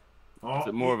 Oh, Is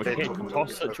it more of a They're cat talking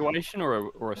toss about- situation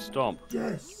or a stomp?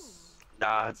 yes.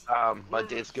 Nah, my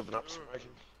dad's given up smoking.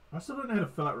 I still don't know how to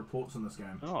fill out reports in this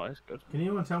game. Oh, that's good. Can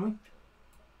anyone tell me?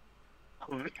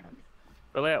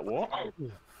 Fill out what?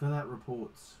 Fill out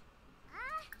reports.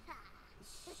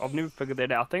 I've never figured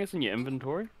that out. I think it's in your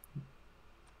inventory.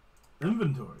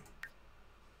 Inventory.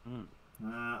 Hmm.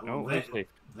 Well, No, that, let's see.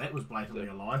 that was blatantly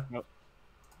a lie.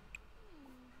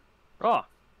 Oh,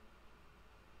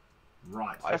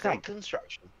 Right. Isaac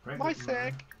construction. Practice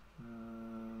Isaac.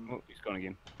 oh, he's gone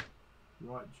again.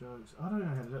 Right jokes. I don't know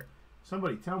how to do it.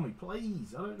 Somebody tell me,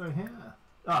 please. I don't know how.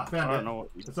 Ah, I found don't it. know what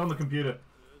you... It's on the computer.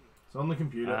 It's on the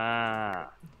computer. Ah,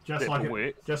 just that like will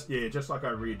it. work. Just like I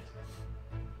read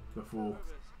before.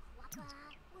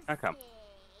 how come?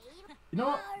 You know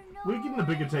what? We're getting a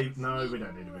bigger TV. No, we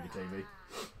don't need a bigger TV.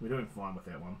 We're doing fine with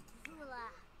that one.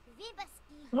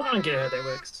 I don't get how that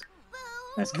works.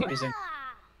 That's confusing.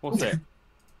 What's that?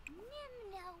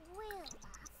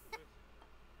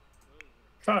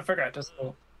 Trying to figure out just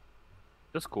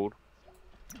Discord.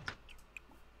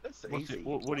 That's What's easy. it,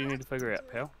 what do you need to figure out,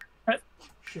 pal?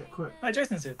 Shit, quick. Hey,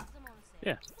 Jason said.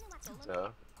 No,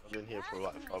 I've been here for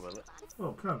like 5 minutes.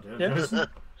 Oh, calm down, Yeah. Jason.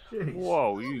 Jeez.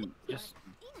 Whoa, you just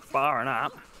firing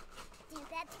up.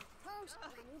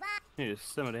 You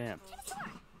just simmer down.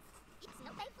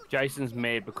 Jason's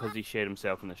mad because he shat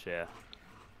himself in the shower.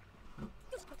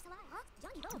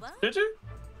 Did you?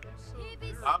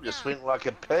 I'm just went like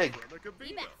a pig.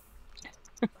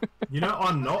 You know,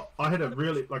 I'm not. I had a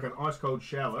really, like an ice cold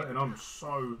shower, and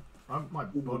my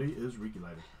body is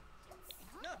regulated.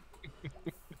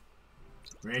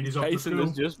 Randy's off to Jason school.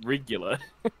 is just regular.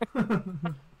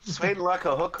 Sweating like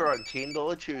a hooker on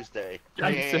 $10 Tuesday.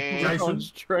 Jason, Jason. on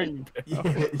stream.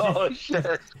 Yeah. Oh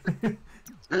shit.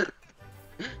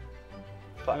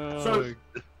 So,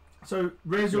 so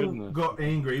Razzle Goodness. got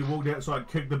angry, walked outside,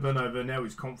 kicked the bin over, and now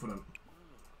he's confident.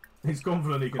 He's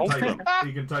confident he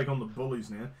can take on the bullies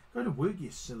now. Go to work,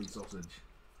 you silly sausage.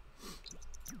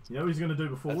 You know what he's going to do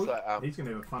before That's work? like, He's going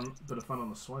to have a bit of fun on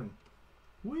the swing.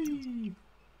 Whee!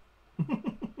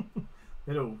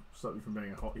 That'll stop you from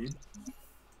being a hothead.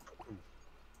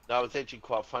 no, it's actually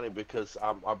quite funny because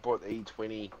I bought the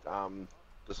E20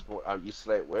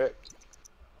 yesterday at work,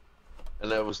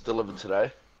 and it was delivered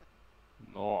today.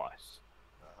 Nice.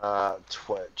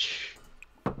 Twitch.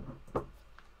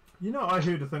 You know, I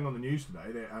heard a thing on the news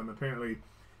today that apparently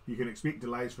you can expect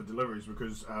delays for deliveries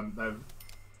because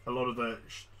a lot of the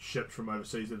ships from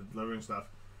overseas that are delivering stuff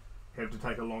have to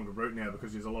take a longer route now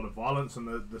because there's a lot of violence in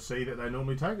the sea that they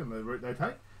normally take and the route they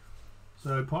take.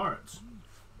 So pirates,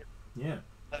 yeah.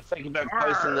 They're thinking about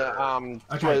closing the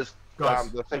Okay, Suez.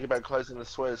 guys. They're thinking about closing the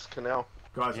Suez Canal.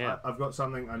 Guys, Yeah. I've got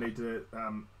something I need to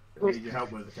need your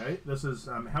help with. Okay, this is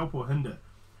help or hinder.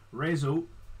 Razzle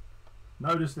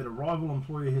noticed that a rival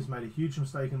employer has made a huge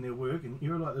mistake in their work. An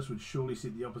error like this would surely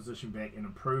set the opposition back and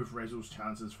improve Razzle's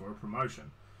chances for a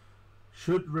promotion.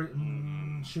 Should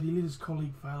he let his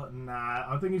colleague fail it? Nah,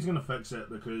 I think he's going to fix it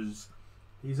because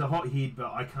he's a hot head,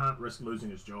 but I can't risk losing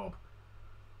his job.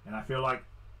 And I feel like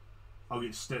I'll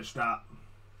get stitched up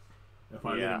if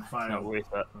I let him fail. Not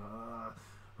worth it.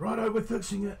 Righto, we're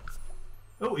fixing it.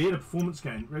 Oh, he had a performance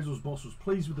gain. Razzle's boss was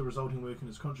pleased with the resulting work and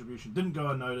his contribution didn't go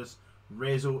unnoticed.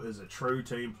 Razzle is a true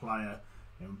team player,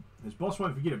 and his boss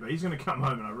won't forget it, but he's going to come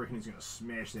home and I reckon he's going to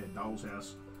smash that doll's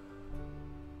house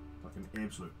like an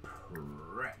absolute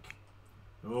prick.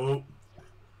 Oh,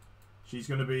 she's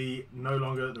going to be no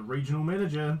longer the regional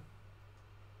manager.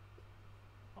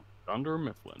 Under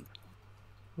Mifflin.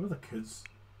 What are the kids?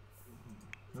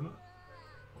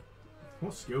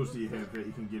 What skills do you have that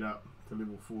you can get up to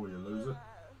level 4, you loser?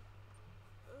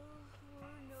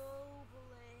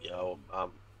 Yo,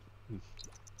 no,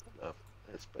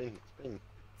 it's been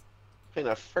a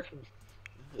freaking.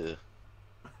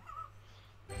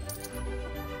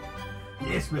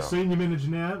 Yes, we're senior manager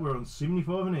now. We're on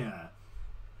 75 an hour.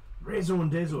 Razzle and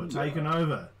Dazzle are taking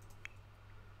over.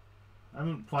 I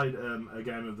haven't played a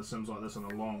game of The Sims like this in a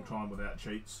long time without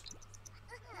cheats.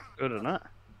 Good, isn't it?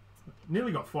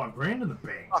 Nearly got $5,000 in the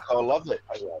bank. Fuck, I love that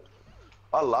pay rate.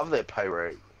 I love that pay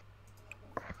rate.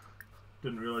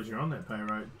 Didn't realise you're on that pay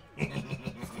rate.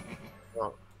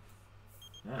 Oh.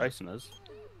 Yeah. Jason is.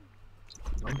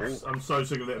 I'm so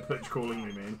sick of that bitch calling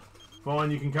me, man.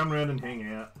 Fine, you can come around and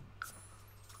hang out.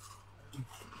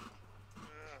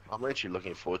 I'm actually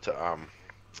looking forward to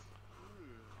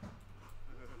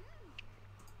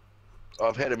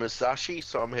I've had a Musashi,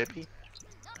 so I'm happy.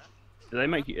 Do they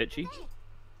make you itchy?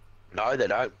 No, they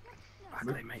don't. Fuck,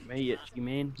 they make me itchy,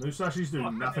 man. Musashi's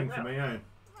doing nothing for me, eh?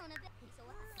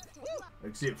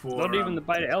 Except for... Not even the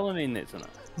beta alanine that's in it.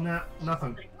 Nah,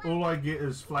 nothing. All I get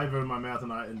is flavour in my mouth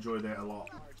and I enjoy that a lot.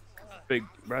 Big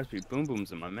raspberry boom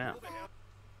booms in my mouth.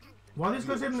 Why are these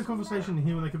guys having a conversation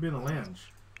here when they could be in the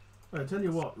lounge? I tell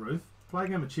you what, Ruth, play a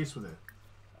game of chess with her.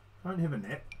 Don't have a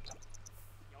nap.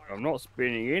 I'm not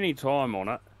spending any time on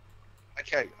it.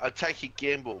 Okay, I take your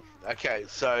gamble. Okay,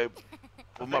 so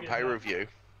with my pay review,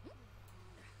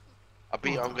 I'm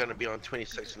going to be on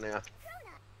 26 an hour.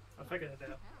 I figured it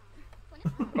out.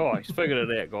 Oh, he's figured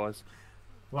it out, guys.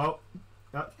 Well,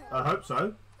 I hope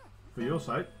so. For your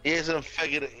sake. He hasn't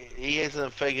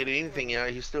figured anything out.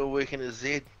 He's still working as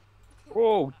Z.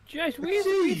 Oh, Jace,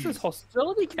 where's this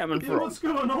hostility coming Yeah, from? what's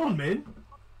going on, man?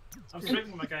 I'm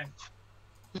streaming my game.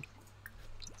 You're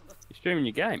streaming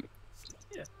your game.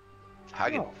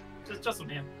 Hugging. Oh. Just on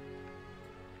him.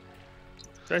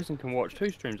 Jason can watch 2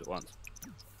 streams at once.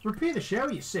 Repair the shower,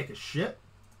 you sack of shit.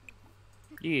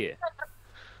 Yeah.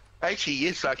 Actually,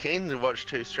 yes, I can watch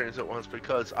 2 streams at once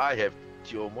because I have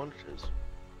dual monitors.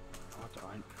 I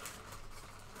don't.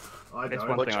 I That's don't.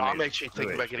 one Which thing I I'm need actually to do,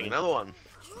 thinking about getting another one.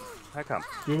 How come?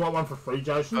 Do you want one for free,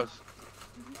 Jason? Because,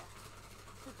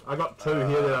 I got 2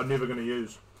 here that I'm never going to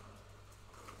use.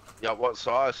 yeah, what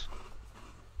size?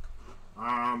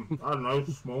 I don't know,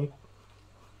 small.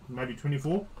 Maybe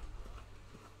 24.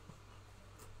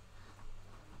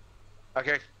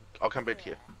 Okay, I'll come back to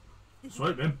you.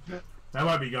 Sweet, man. They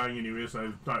won't be going anywhere,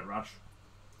 so don't rush.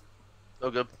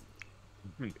 All good.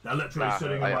 They're literally Nah,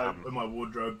 sitting I, in my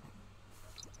wardrobe.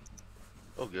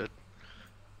 All good.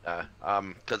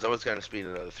 Because I was going to spend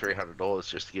another $300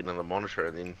 just to get another monitor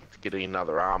and then getting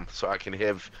another arm, so I can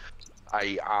have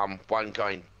a one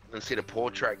going instead of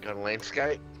portrait going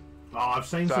landscape. Oh, I've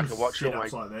seen So I some can watch all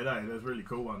setups my- like that, eh? There's really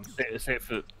cool ones. Is that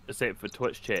for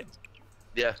Twitch chat?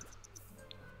 Yeah.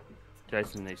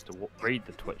 Jason needs to read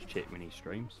the Twitch chat when he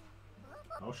streams.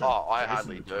 I'll show Oh, I Jason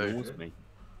hardly the do. Ignores me.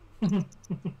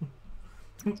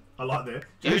 I like that.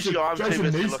 Usually I'm too Jason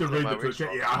busy needs to looking at read my the Twitch chat.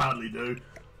 restaurant. Yeah, I hardly do.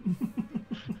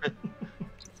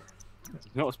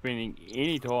 He's not spending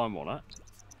any time on it.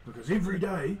 Because every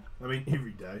day,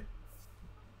 every day.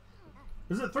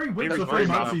 Is it 3 weeks Every or 3 3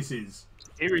 months, months. he says?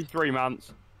 Every 3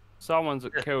 months, someone's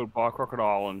killed by a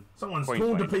crocodile and Someone's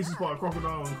Queensland. torn to pieces by a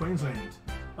crocodile in Queensland.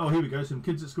 Oh, here we go. Some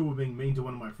kids at school were being mean to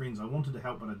one of my friends. I wanted to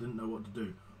help, but I didn't know what to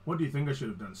do. What do you think I should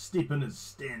have done? Step in and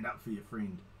stand up for your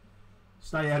friend.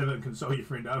 Stay out of it and console your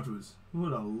friend afterwards.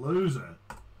 What a loser.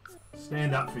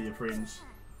 Stand up for your friends.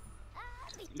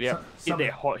 yeah, So- get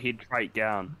that hot head trait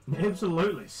down.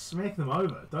 Absolutely. Smack them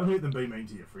over. Don't let them be mean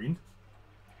to your friend.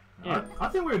 Yeah. I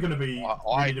think we're going to be I-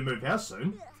 ready to move house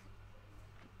soon.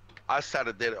 I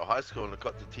started that at high school and I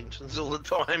got detentions all the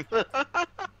time.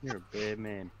 You're a bad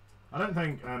man. I don't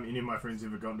think any of my friends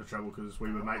ever got into trouble because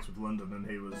we were mates with Lyndon and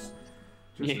he was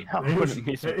just Yeah, I he was, wouldn't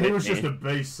mess with he that was just a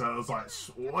man. beast, so I was like,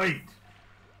 sweet.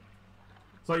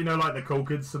 It's like, like the cool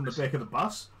kids in the back of the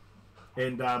bus.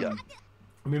 And Yeah. I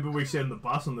remember we sat in the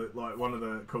bus and one of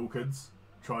the cool kids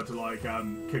tried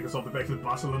to kick us off the back of the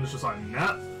bus and Lyndon's just like,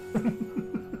 nah.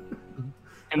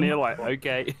 And they're like,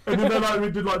 okay. And then we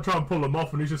did try and pull him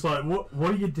off and he's just like, what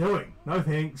are you doing? No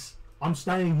thanks. I'm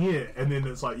staying here. And then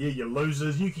it's like, yeah, you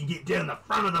losers, you can get down the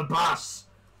front of the bus.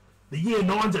 The year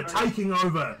 9s are taking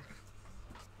over.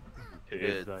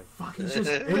 Good. Fuck, he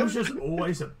was just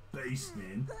always a beast,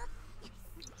 man.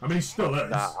 I mean, he still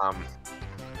is.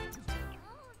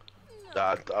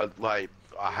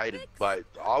 I hated, like,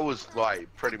 I was,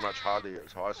 like, pretty much hardly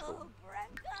at high school.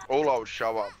 All I would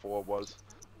show up for was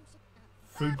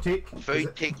Food tech?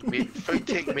 food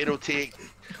tech, metal tech,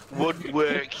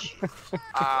 woodwork,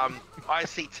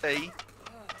 ICT.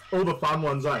 All the fun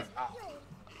ones, eh?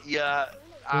 Yeah.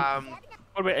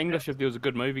 What about English if there was a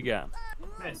good movie going?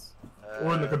 Yes.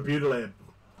 Or in the computer lab.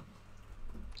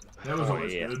 That was Oh,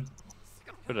 always yeah. good.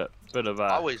 Bit of I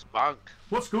always bunked.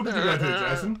 What school did you go to,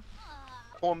 Jason?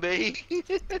 Hornby.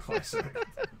 Classic.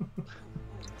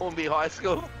 Hornby High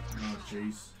School. Oh,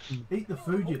 jeez. Eat the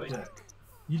food, you dick.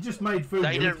 You just made food.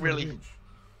 They you didn't ate really- the bench.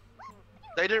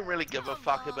 They didn't really give a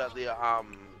fuck about their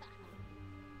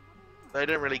They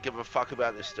didn't really give a fuck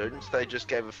about their students. They just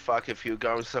gave a fuck if you were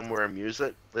going somewhere and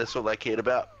music. That's all they cared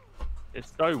about.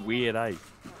 It's so weird, eh?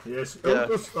 Yes. Yeah.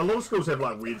 A lot of schools have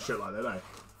like weird shit like that, eh?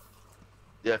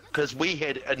 Yeah, because we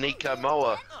had Anika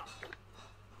Moa.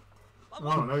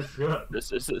 Oh, no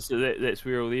shit. That's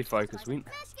where all their focus went.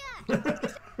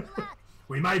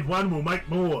 We made one, we'll make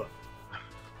more.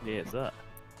 Yeah, it's that.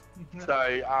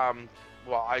 So,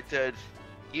 well, I did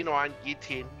year 9, year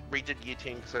 10, redid year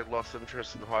 10 because I lost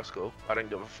interest in high school. I didn't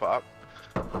give a fuck.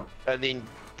 And then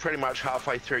pretty much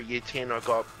halfway through year 10, I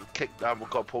got kicked,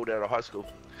 got pulled out of high school.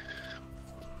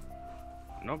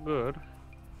 Not good.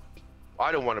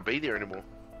 I don't want to be there anymore.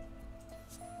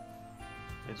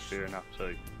 That's fair enough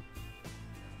too.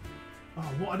 Oh,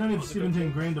 what? I don't have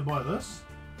 17 grand to buy this?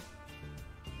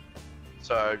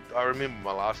 So, I remember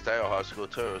my last day of high school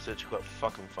too. It was actually quite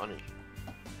fucking funny.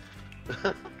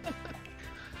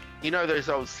 You know those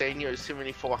old Sanyo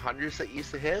 7400s that you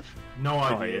used to have? No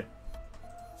idea. yeah.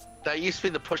 They used to be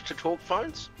the push-to-talk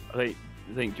phones. I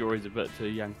think Jory's a bit too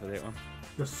young for that one.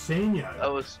 The Sanyo.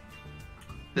 That was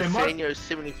the Yeah, my- Sanyo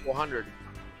 7400.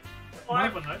 Oh, I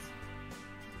have one of those.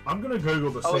 I'm gonna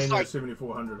Google the I was Sanyo like-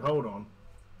 7400. Hold on.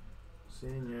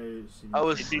 Sanyo 7400. I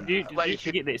was- Did you Like,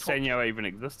 forget that Sanyo even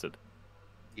existed?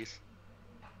 Yes.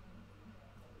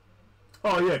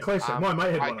 Oh yeah, classic. My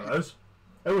mate had I one of could- those.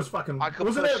 It was fucking. I could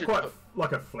Wasn't push it it quite to-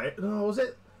 like a flat? No, was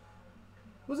it?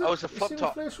 Was it? Oh, it was a flip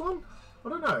top. Flash one? I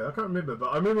don't know. I can't remember, but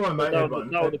I remember my mate They had were, one.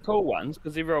 they were the cool ones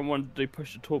because everyone wanted to do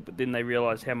push to talk, but then they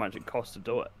realised how much it cost to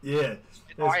do it. Yeah.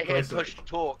 I had classic. push to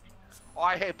talk.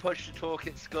 I had push to talk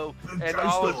at school, and Ghost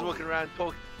I was dog. walking around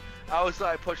talking. I was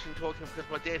like pushing talking because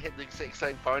my dad had the exact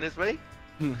same phone as me,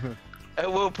 and we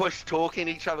were push talking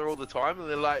each other all the time. And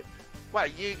they're like,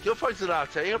 "Wait, your phone's an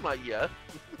RT?" I'm like, "Yeah."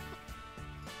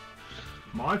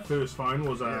 My first phone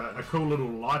was a cool little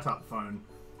light up phone,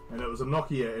 and it was a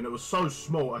Nokia, and it was so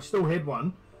small. I still had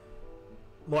one.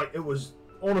 Like, it was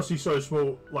honestly so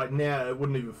small. Like, now it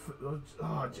wouldn't even.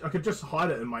 I could just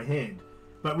hide it in my hand.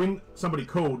 But when somebody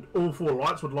called, all 4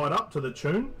 lights would light up to the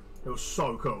tune. It was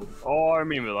so cool, Oh, I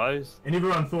remember those. and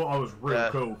everyone thought I was real Yeah.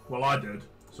 cool. Well, I did.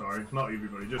 Sorry, not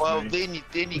everybody, just Well, me.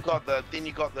 then you got the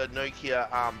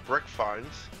Nokia brick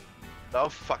phones. They were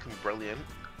fucking brilliant.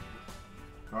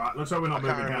 All right, looks like we're not I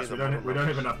can't moving house. remember We the don't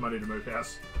have enough money to move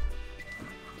house.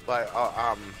 Like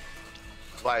I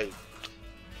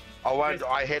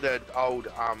had an old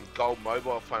gold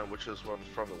mobile phone, which was one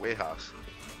from the warehouse,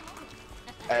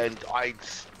 and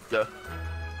yeah,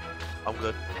 I'm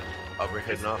good. I've been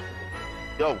heading up.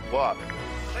 Yo, what?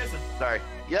 Jason, Sorry.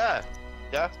 Yeah.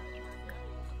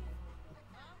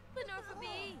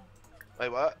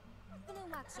 Wait, what?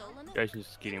 Jason's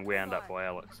just getting wound up by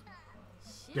Alex.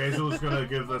 Dazzle's gonna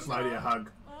give this lady a hug.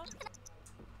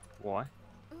 Why?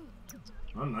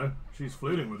 I don't know. She's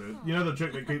flirting with her. You know the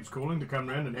chick that keeps calling to come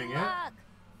round and hang out?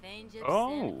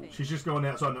 Oh. She's just going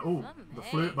outside and, oh, the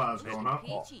flirt bar's gone up.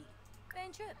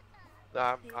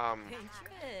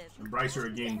 Embrace her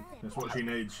again. That's what she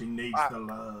needs. She needs the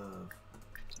love.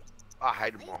 I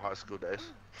hated my high school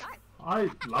days. I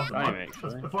love them. Same,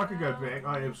 actually. If I could go back,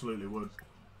 I absolutely would.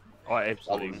 I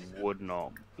absolutely would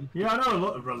not. Yeah, I know a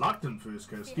lot of reluctant first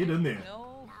kiss. Get in there.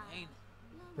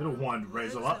 That'll wind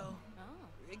Razzle up.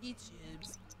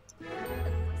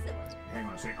 Hang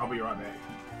on a sec. I'll be right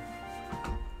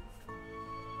back.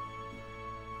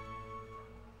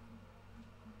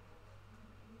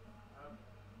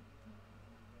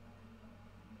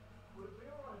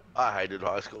 I hated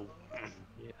high school.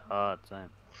 Yeah, hard, same.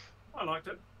 I liked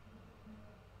it.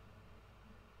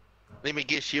 Let me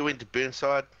guess, you went to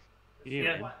Burnside? Yeah.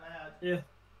 Yeah. Man. Yeah.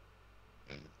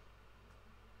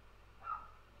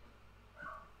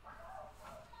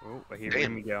 Oh, I hear Damn.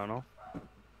 Remy going off.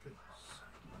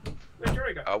 Where'd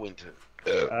Jory go? I went to.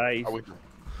 He's I went to.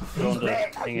 gone to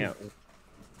hang out with.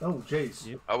 Oh, jeez.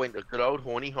 Yep. I went to good old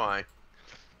Horny High.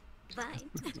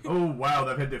 Oh, wow,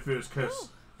 they've had their first kiss.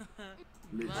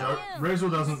 Razzle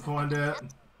doesn't find out.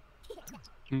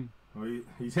 Hmm. Well,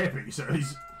 he's happy, so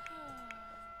he's...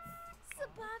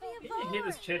 Can you hear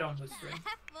this chat on the stream?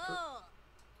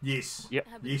 Yes. Yep.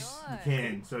 Yes, you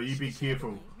can. So you be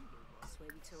careful.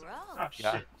 Oh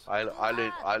Yeah. shit. I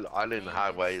learned the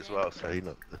hard way as well, so you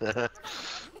know.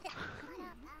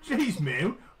 Jeez,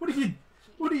 man. What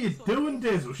are you doing,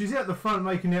 Dazzle? She's out the front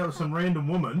making out with some random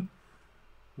woman.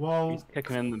 While... He's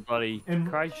kicking in the bloody And-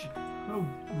 crate. Oh,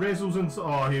 Razzle's inside.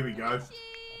 Oh, here we go.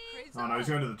 Oh no, he's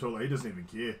going to the toilet. He doesn't even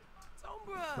care.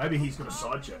 Maybe he's got a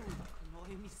side chick.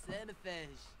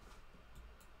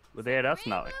 Without us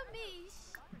knowing.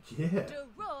 Yeah.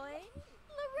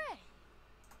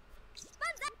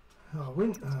 Oh,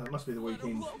 when? It must be the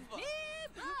weekend.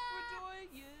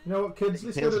 You know what, kids?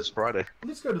 Let's It's Friday.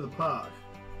 go to the park.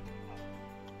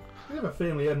 We have a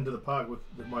family out into the park with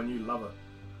my new lover.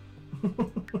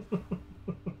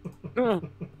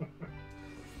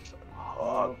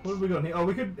 What have we got here? Oh,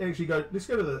 we could actually go. Let's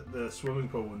go to the swimming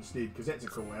pool instead, because that's a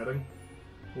cool outing.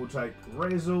 We'll take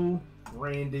Razzle,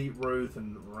 Randy, Ruth,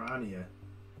 and Rania.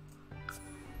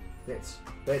 That's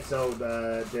old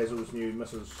Dazzle's new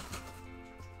missus.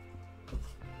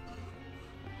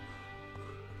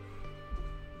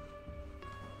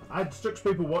 I had 6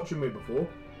 people watching me before.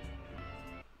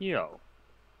 Yo.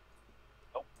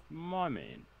 Oh, my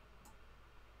man.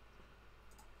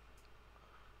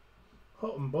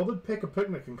 Hot and bothered, pack a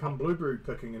picnic and come blueberry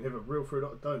picking and have a real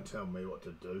fruit. Don't tell me what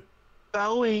to do.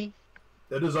 Bowie.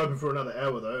 It is open for another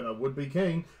hour though, and I would be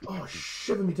keen. Oh,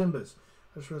 shiver me timbers!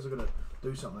 I just realised I gotta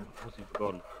do something. What's he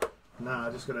forgotten? Nah,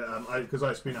 I just gotta because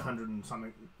I spent $100 and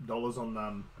something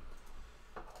on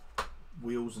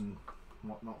wheels and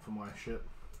whatnot for my shit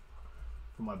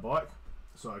for my bike.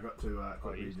 So I got to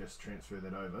quickly just transfer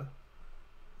that over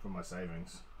from my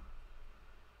savings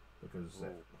because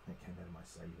that came out of my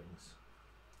savings.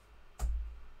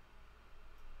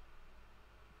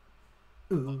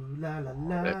 Ooh la la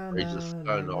la. That bridge is so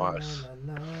nice.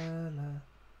 La, la, la.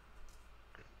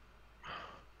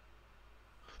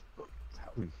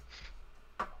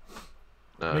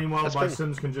 No, Meanwhile, that's my been-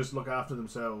 Sims can just look after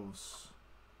themselves.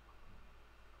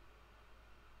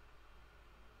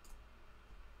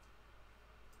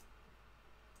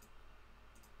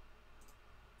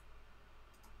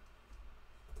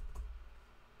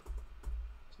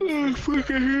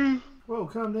 Whoa,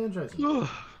 calm down, Jason.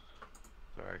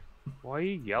 Sorry. Why are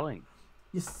you yelling?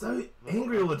 You're so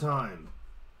angry all the time.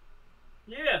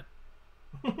 Yeah.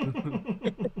 Okay,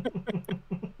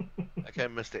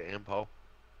 Mr. Ampole.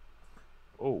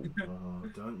 Oh, Oh,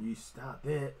 don't you start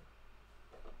that.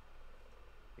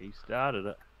 he started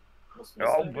it. What's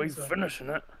Oh, Mr. we're Hanson? finishing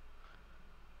it.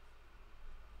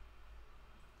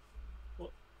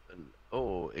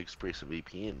 Oh,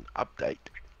 ExpressVPN update.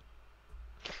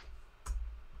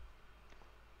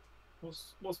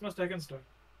 What's Mr. Higgins doing?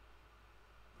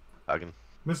 Again.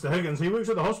 Mr. Higgins, he works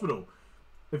at the hospital.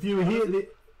 If you were here,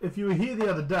 the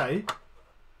other day,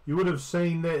 you would have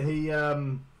seen that he,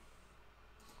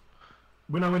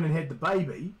 when I went and had the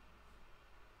baby,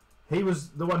 he was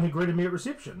the one who greeted me at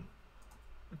reception.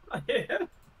 Yeah.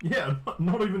 Yeah, I'm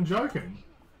not even joking.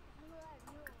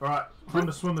 All right, time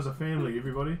to swim as a family,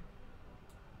 everybody.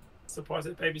 Surprised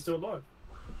that baby's still alive.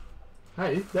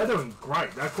 Hey, they're doing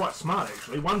great. They're quite smart,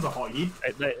 actually. One's a hot head.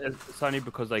 It's only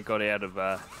because they got out of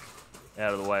the way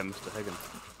of Mr. Higgins.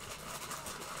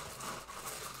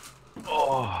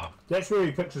 Oh, That's where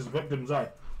he pictures victims, eh?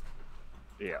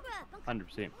 Yeah,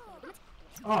 100%.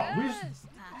 Oh, where's...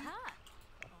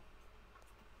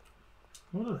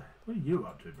 What are you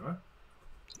up to, bro?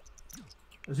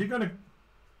 Is he gonna...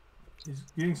 He's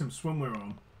getting some swimwear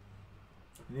on.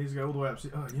 He needs to go all the way up.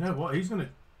 Oh, you know what? He's gonna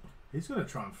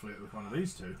try and flirt with one of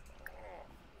these two.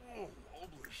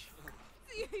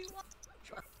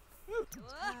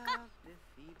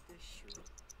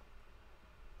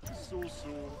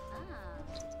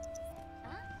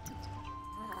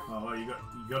 Oh, well, you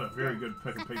got a very good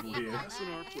pick of people here.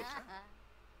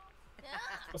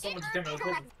 Or someone just came out of the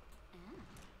prison.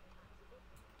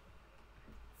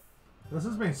 This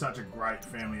has been such a great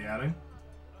family outing.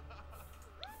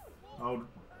 Old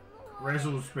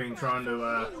Razzle's been trying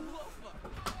to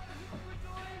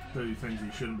do things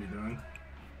he shouldn't be doing.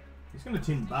 He's going to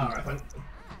 10 bar, I think.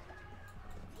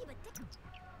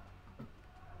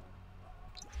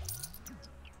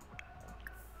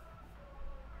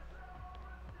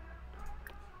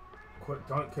 Quick,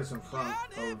 don't kiss in front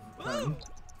of him.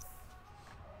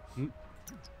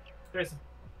 Jason.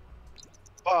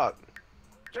 fuck.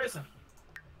 Jason.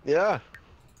 Yeah.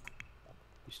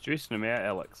 You're stressing him out,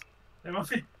 Alex. Am I?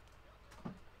 What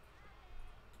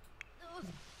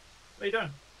are you doing?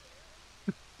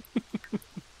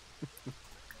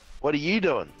 What are you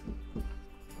doing?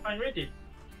 I'm ready.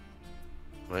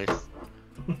 Nice.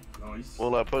 Nice.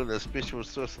 Well, I put in the special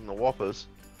sauce in the Whoppers.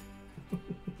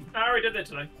 I already did that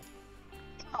today.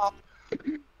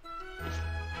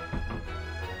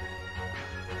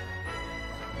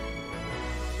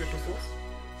 Special sauce.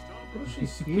 What is she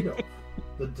scared of?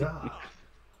 The dark.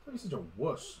 Don't be such a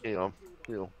wuss. Yeah.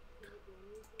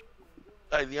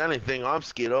 Hey, the only thing I'm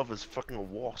scared of is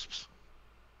fucking wasps.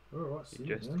 Alright, see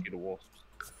Just to man. get a wasp.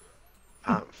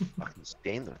 Can't fucking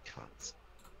stand the cunts.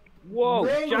 Whoa,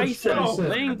 Language, Jason, Jason.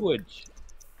 language.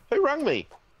 Who rang me?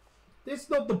 That's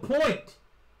not the point.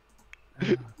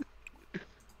 Wait,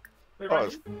 Oh,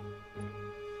 right.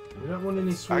 We don't want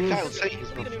any I swears can't see.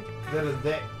 that are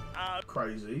that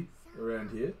crazy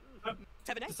around here.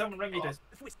 Did someone ring me, Jason?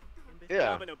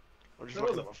 Yeah. I'm just Who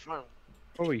looking was at my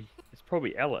phone. It's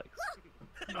probably Alex.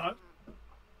 No.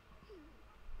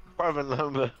 Private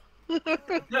number.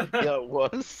 Yeah, it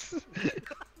was.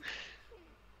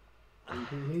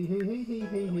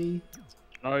 He.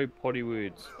 No potty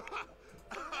words.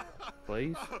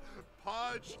 Please.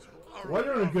 While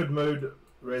you're in a good mood,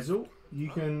 Razzle, you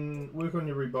can work on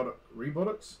your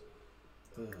robotics.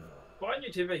 Buy a new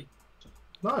TV.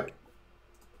 No.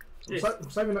 Yes. I'm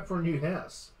saving up for a new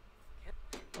house.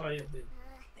 Oh, yeah, dude.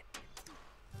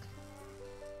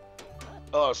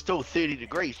 Oh, it's still 30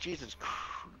 degrees. Jesus.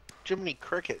 Jiminy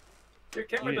Cricket. Your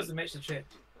camera Yeah. doesn't match the chat.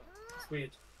 It's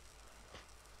weird.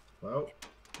 Well,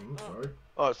 I'm sorry.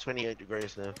 Oh, it's 28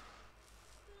 degrees now.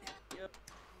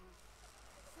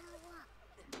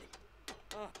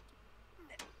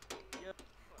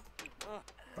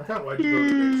 I can't wait to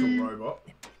build an actual robot.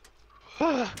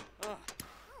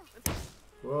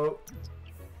 Well,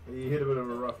 you hit a bit of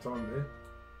a rough time there.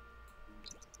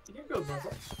 You can build one.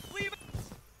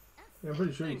 Yeah, I'm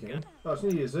pretty sure you can. Oh, it's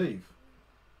New Year's Eve.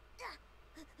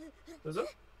 Is it?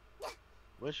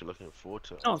 Where's you looking forward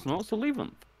to? No, it's not. It's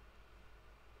 11th.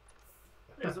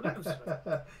 Yeah, it's 11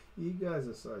 today. You guys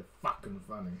are so fucking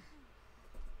funny.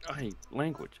 Hey,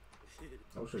 language.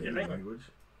 I'll show Yeah, you the language. language.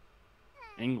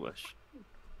 English.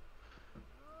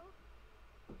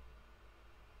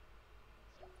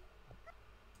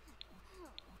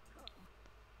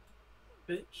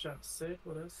 Bitch, I said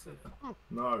what I said.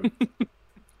 No.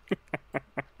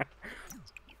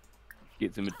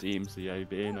 Gets him a DMCA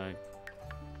ban, eh?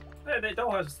 Hey, that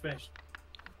dollhouse is smashed.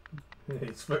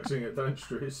 It's fixing it, don't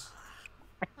stress.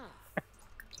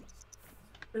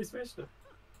 Who smashed it?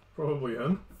 Probably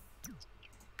him.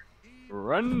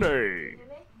 Randy!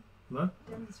 No?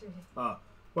 Ah.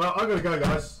 Well, I gotta go,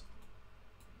 guys.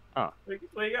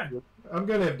 Where you going? I'm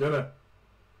gonna have dinner.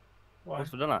 Why? What's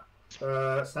for dinner?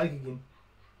 Steak again.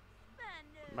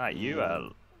 Mate, you are...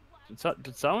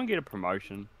 Did someone get a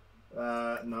promotion?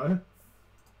 No.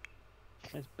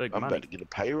 That's big I'm money. about to get a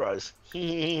pay rise.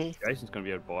 Hey, Jason's gonna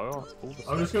be able to buy all the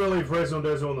I'm just gonna leave Razzle and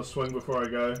Dazzle on the swing before I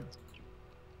go.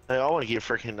 I want to get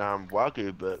freaking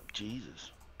Wagyu, but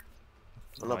Jesus.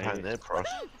 I'm not Oh, paying yeah. that price.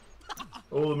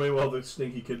 All the meanwhile, the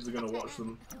stinky kids are gonna watch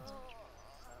them.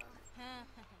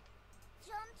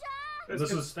 This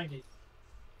This is is- stinky.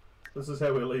 This is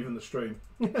how we're leaving the stream.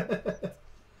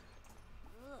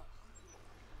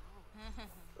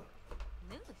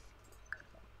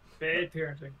 Bad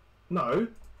parenting. No,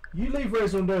 you leave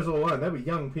Razzle and Dazzle alone. They were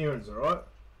young parents, alright?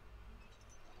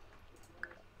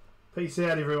 Peace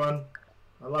out, everyone.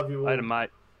 I love you all. Later, mate.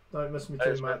 Don't miss me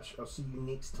Thanks, too mate. much. I'll see you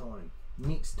next time.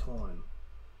 Next time.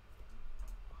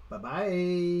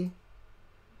 Bye-bye.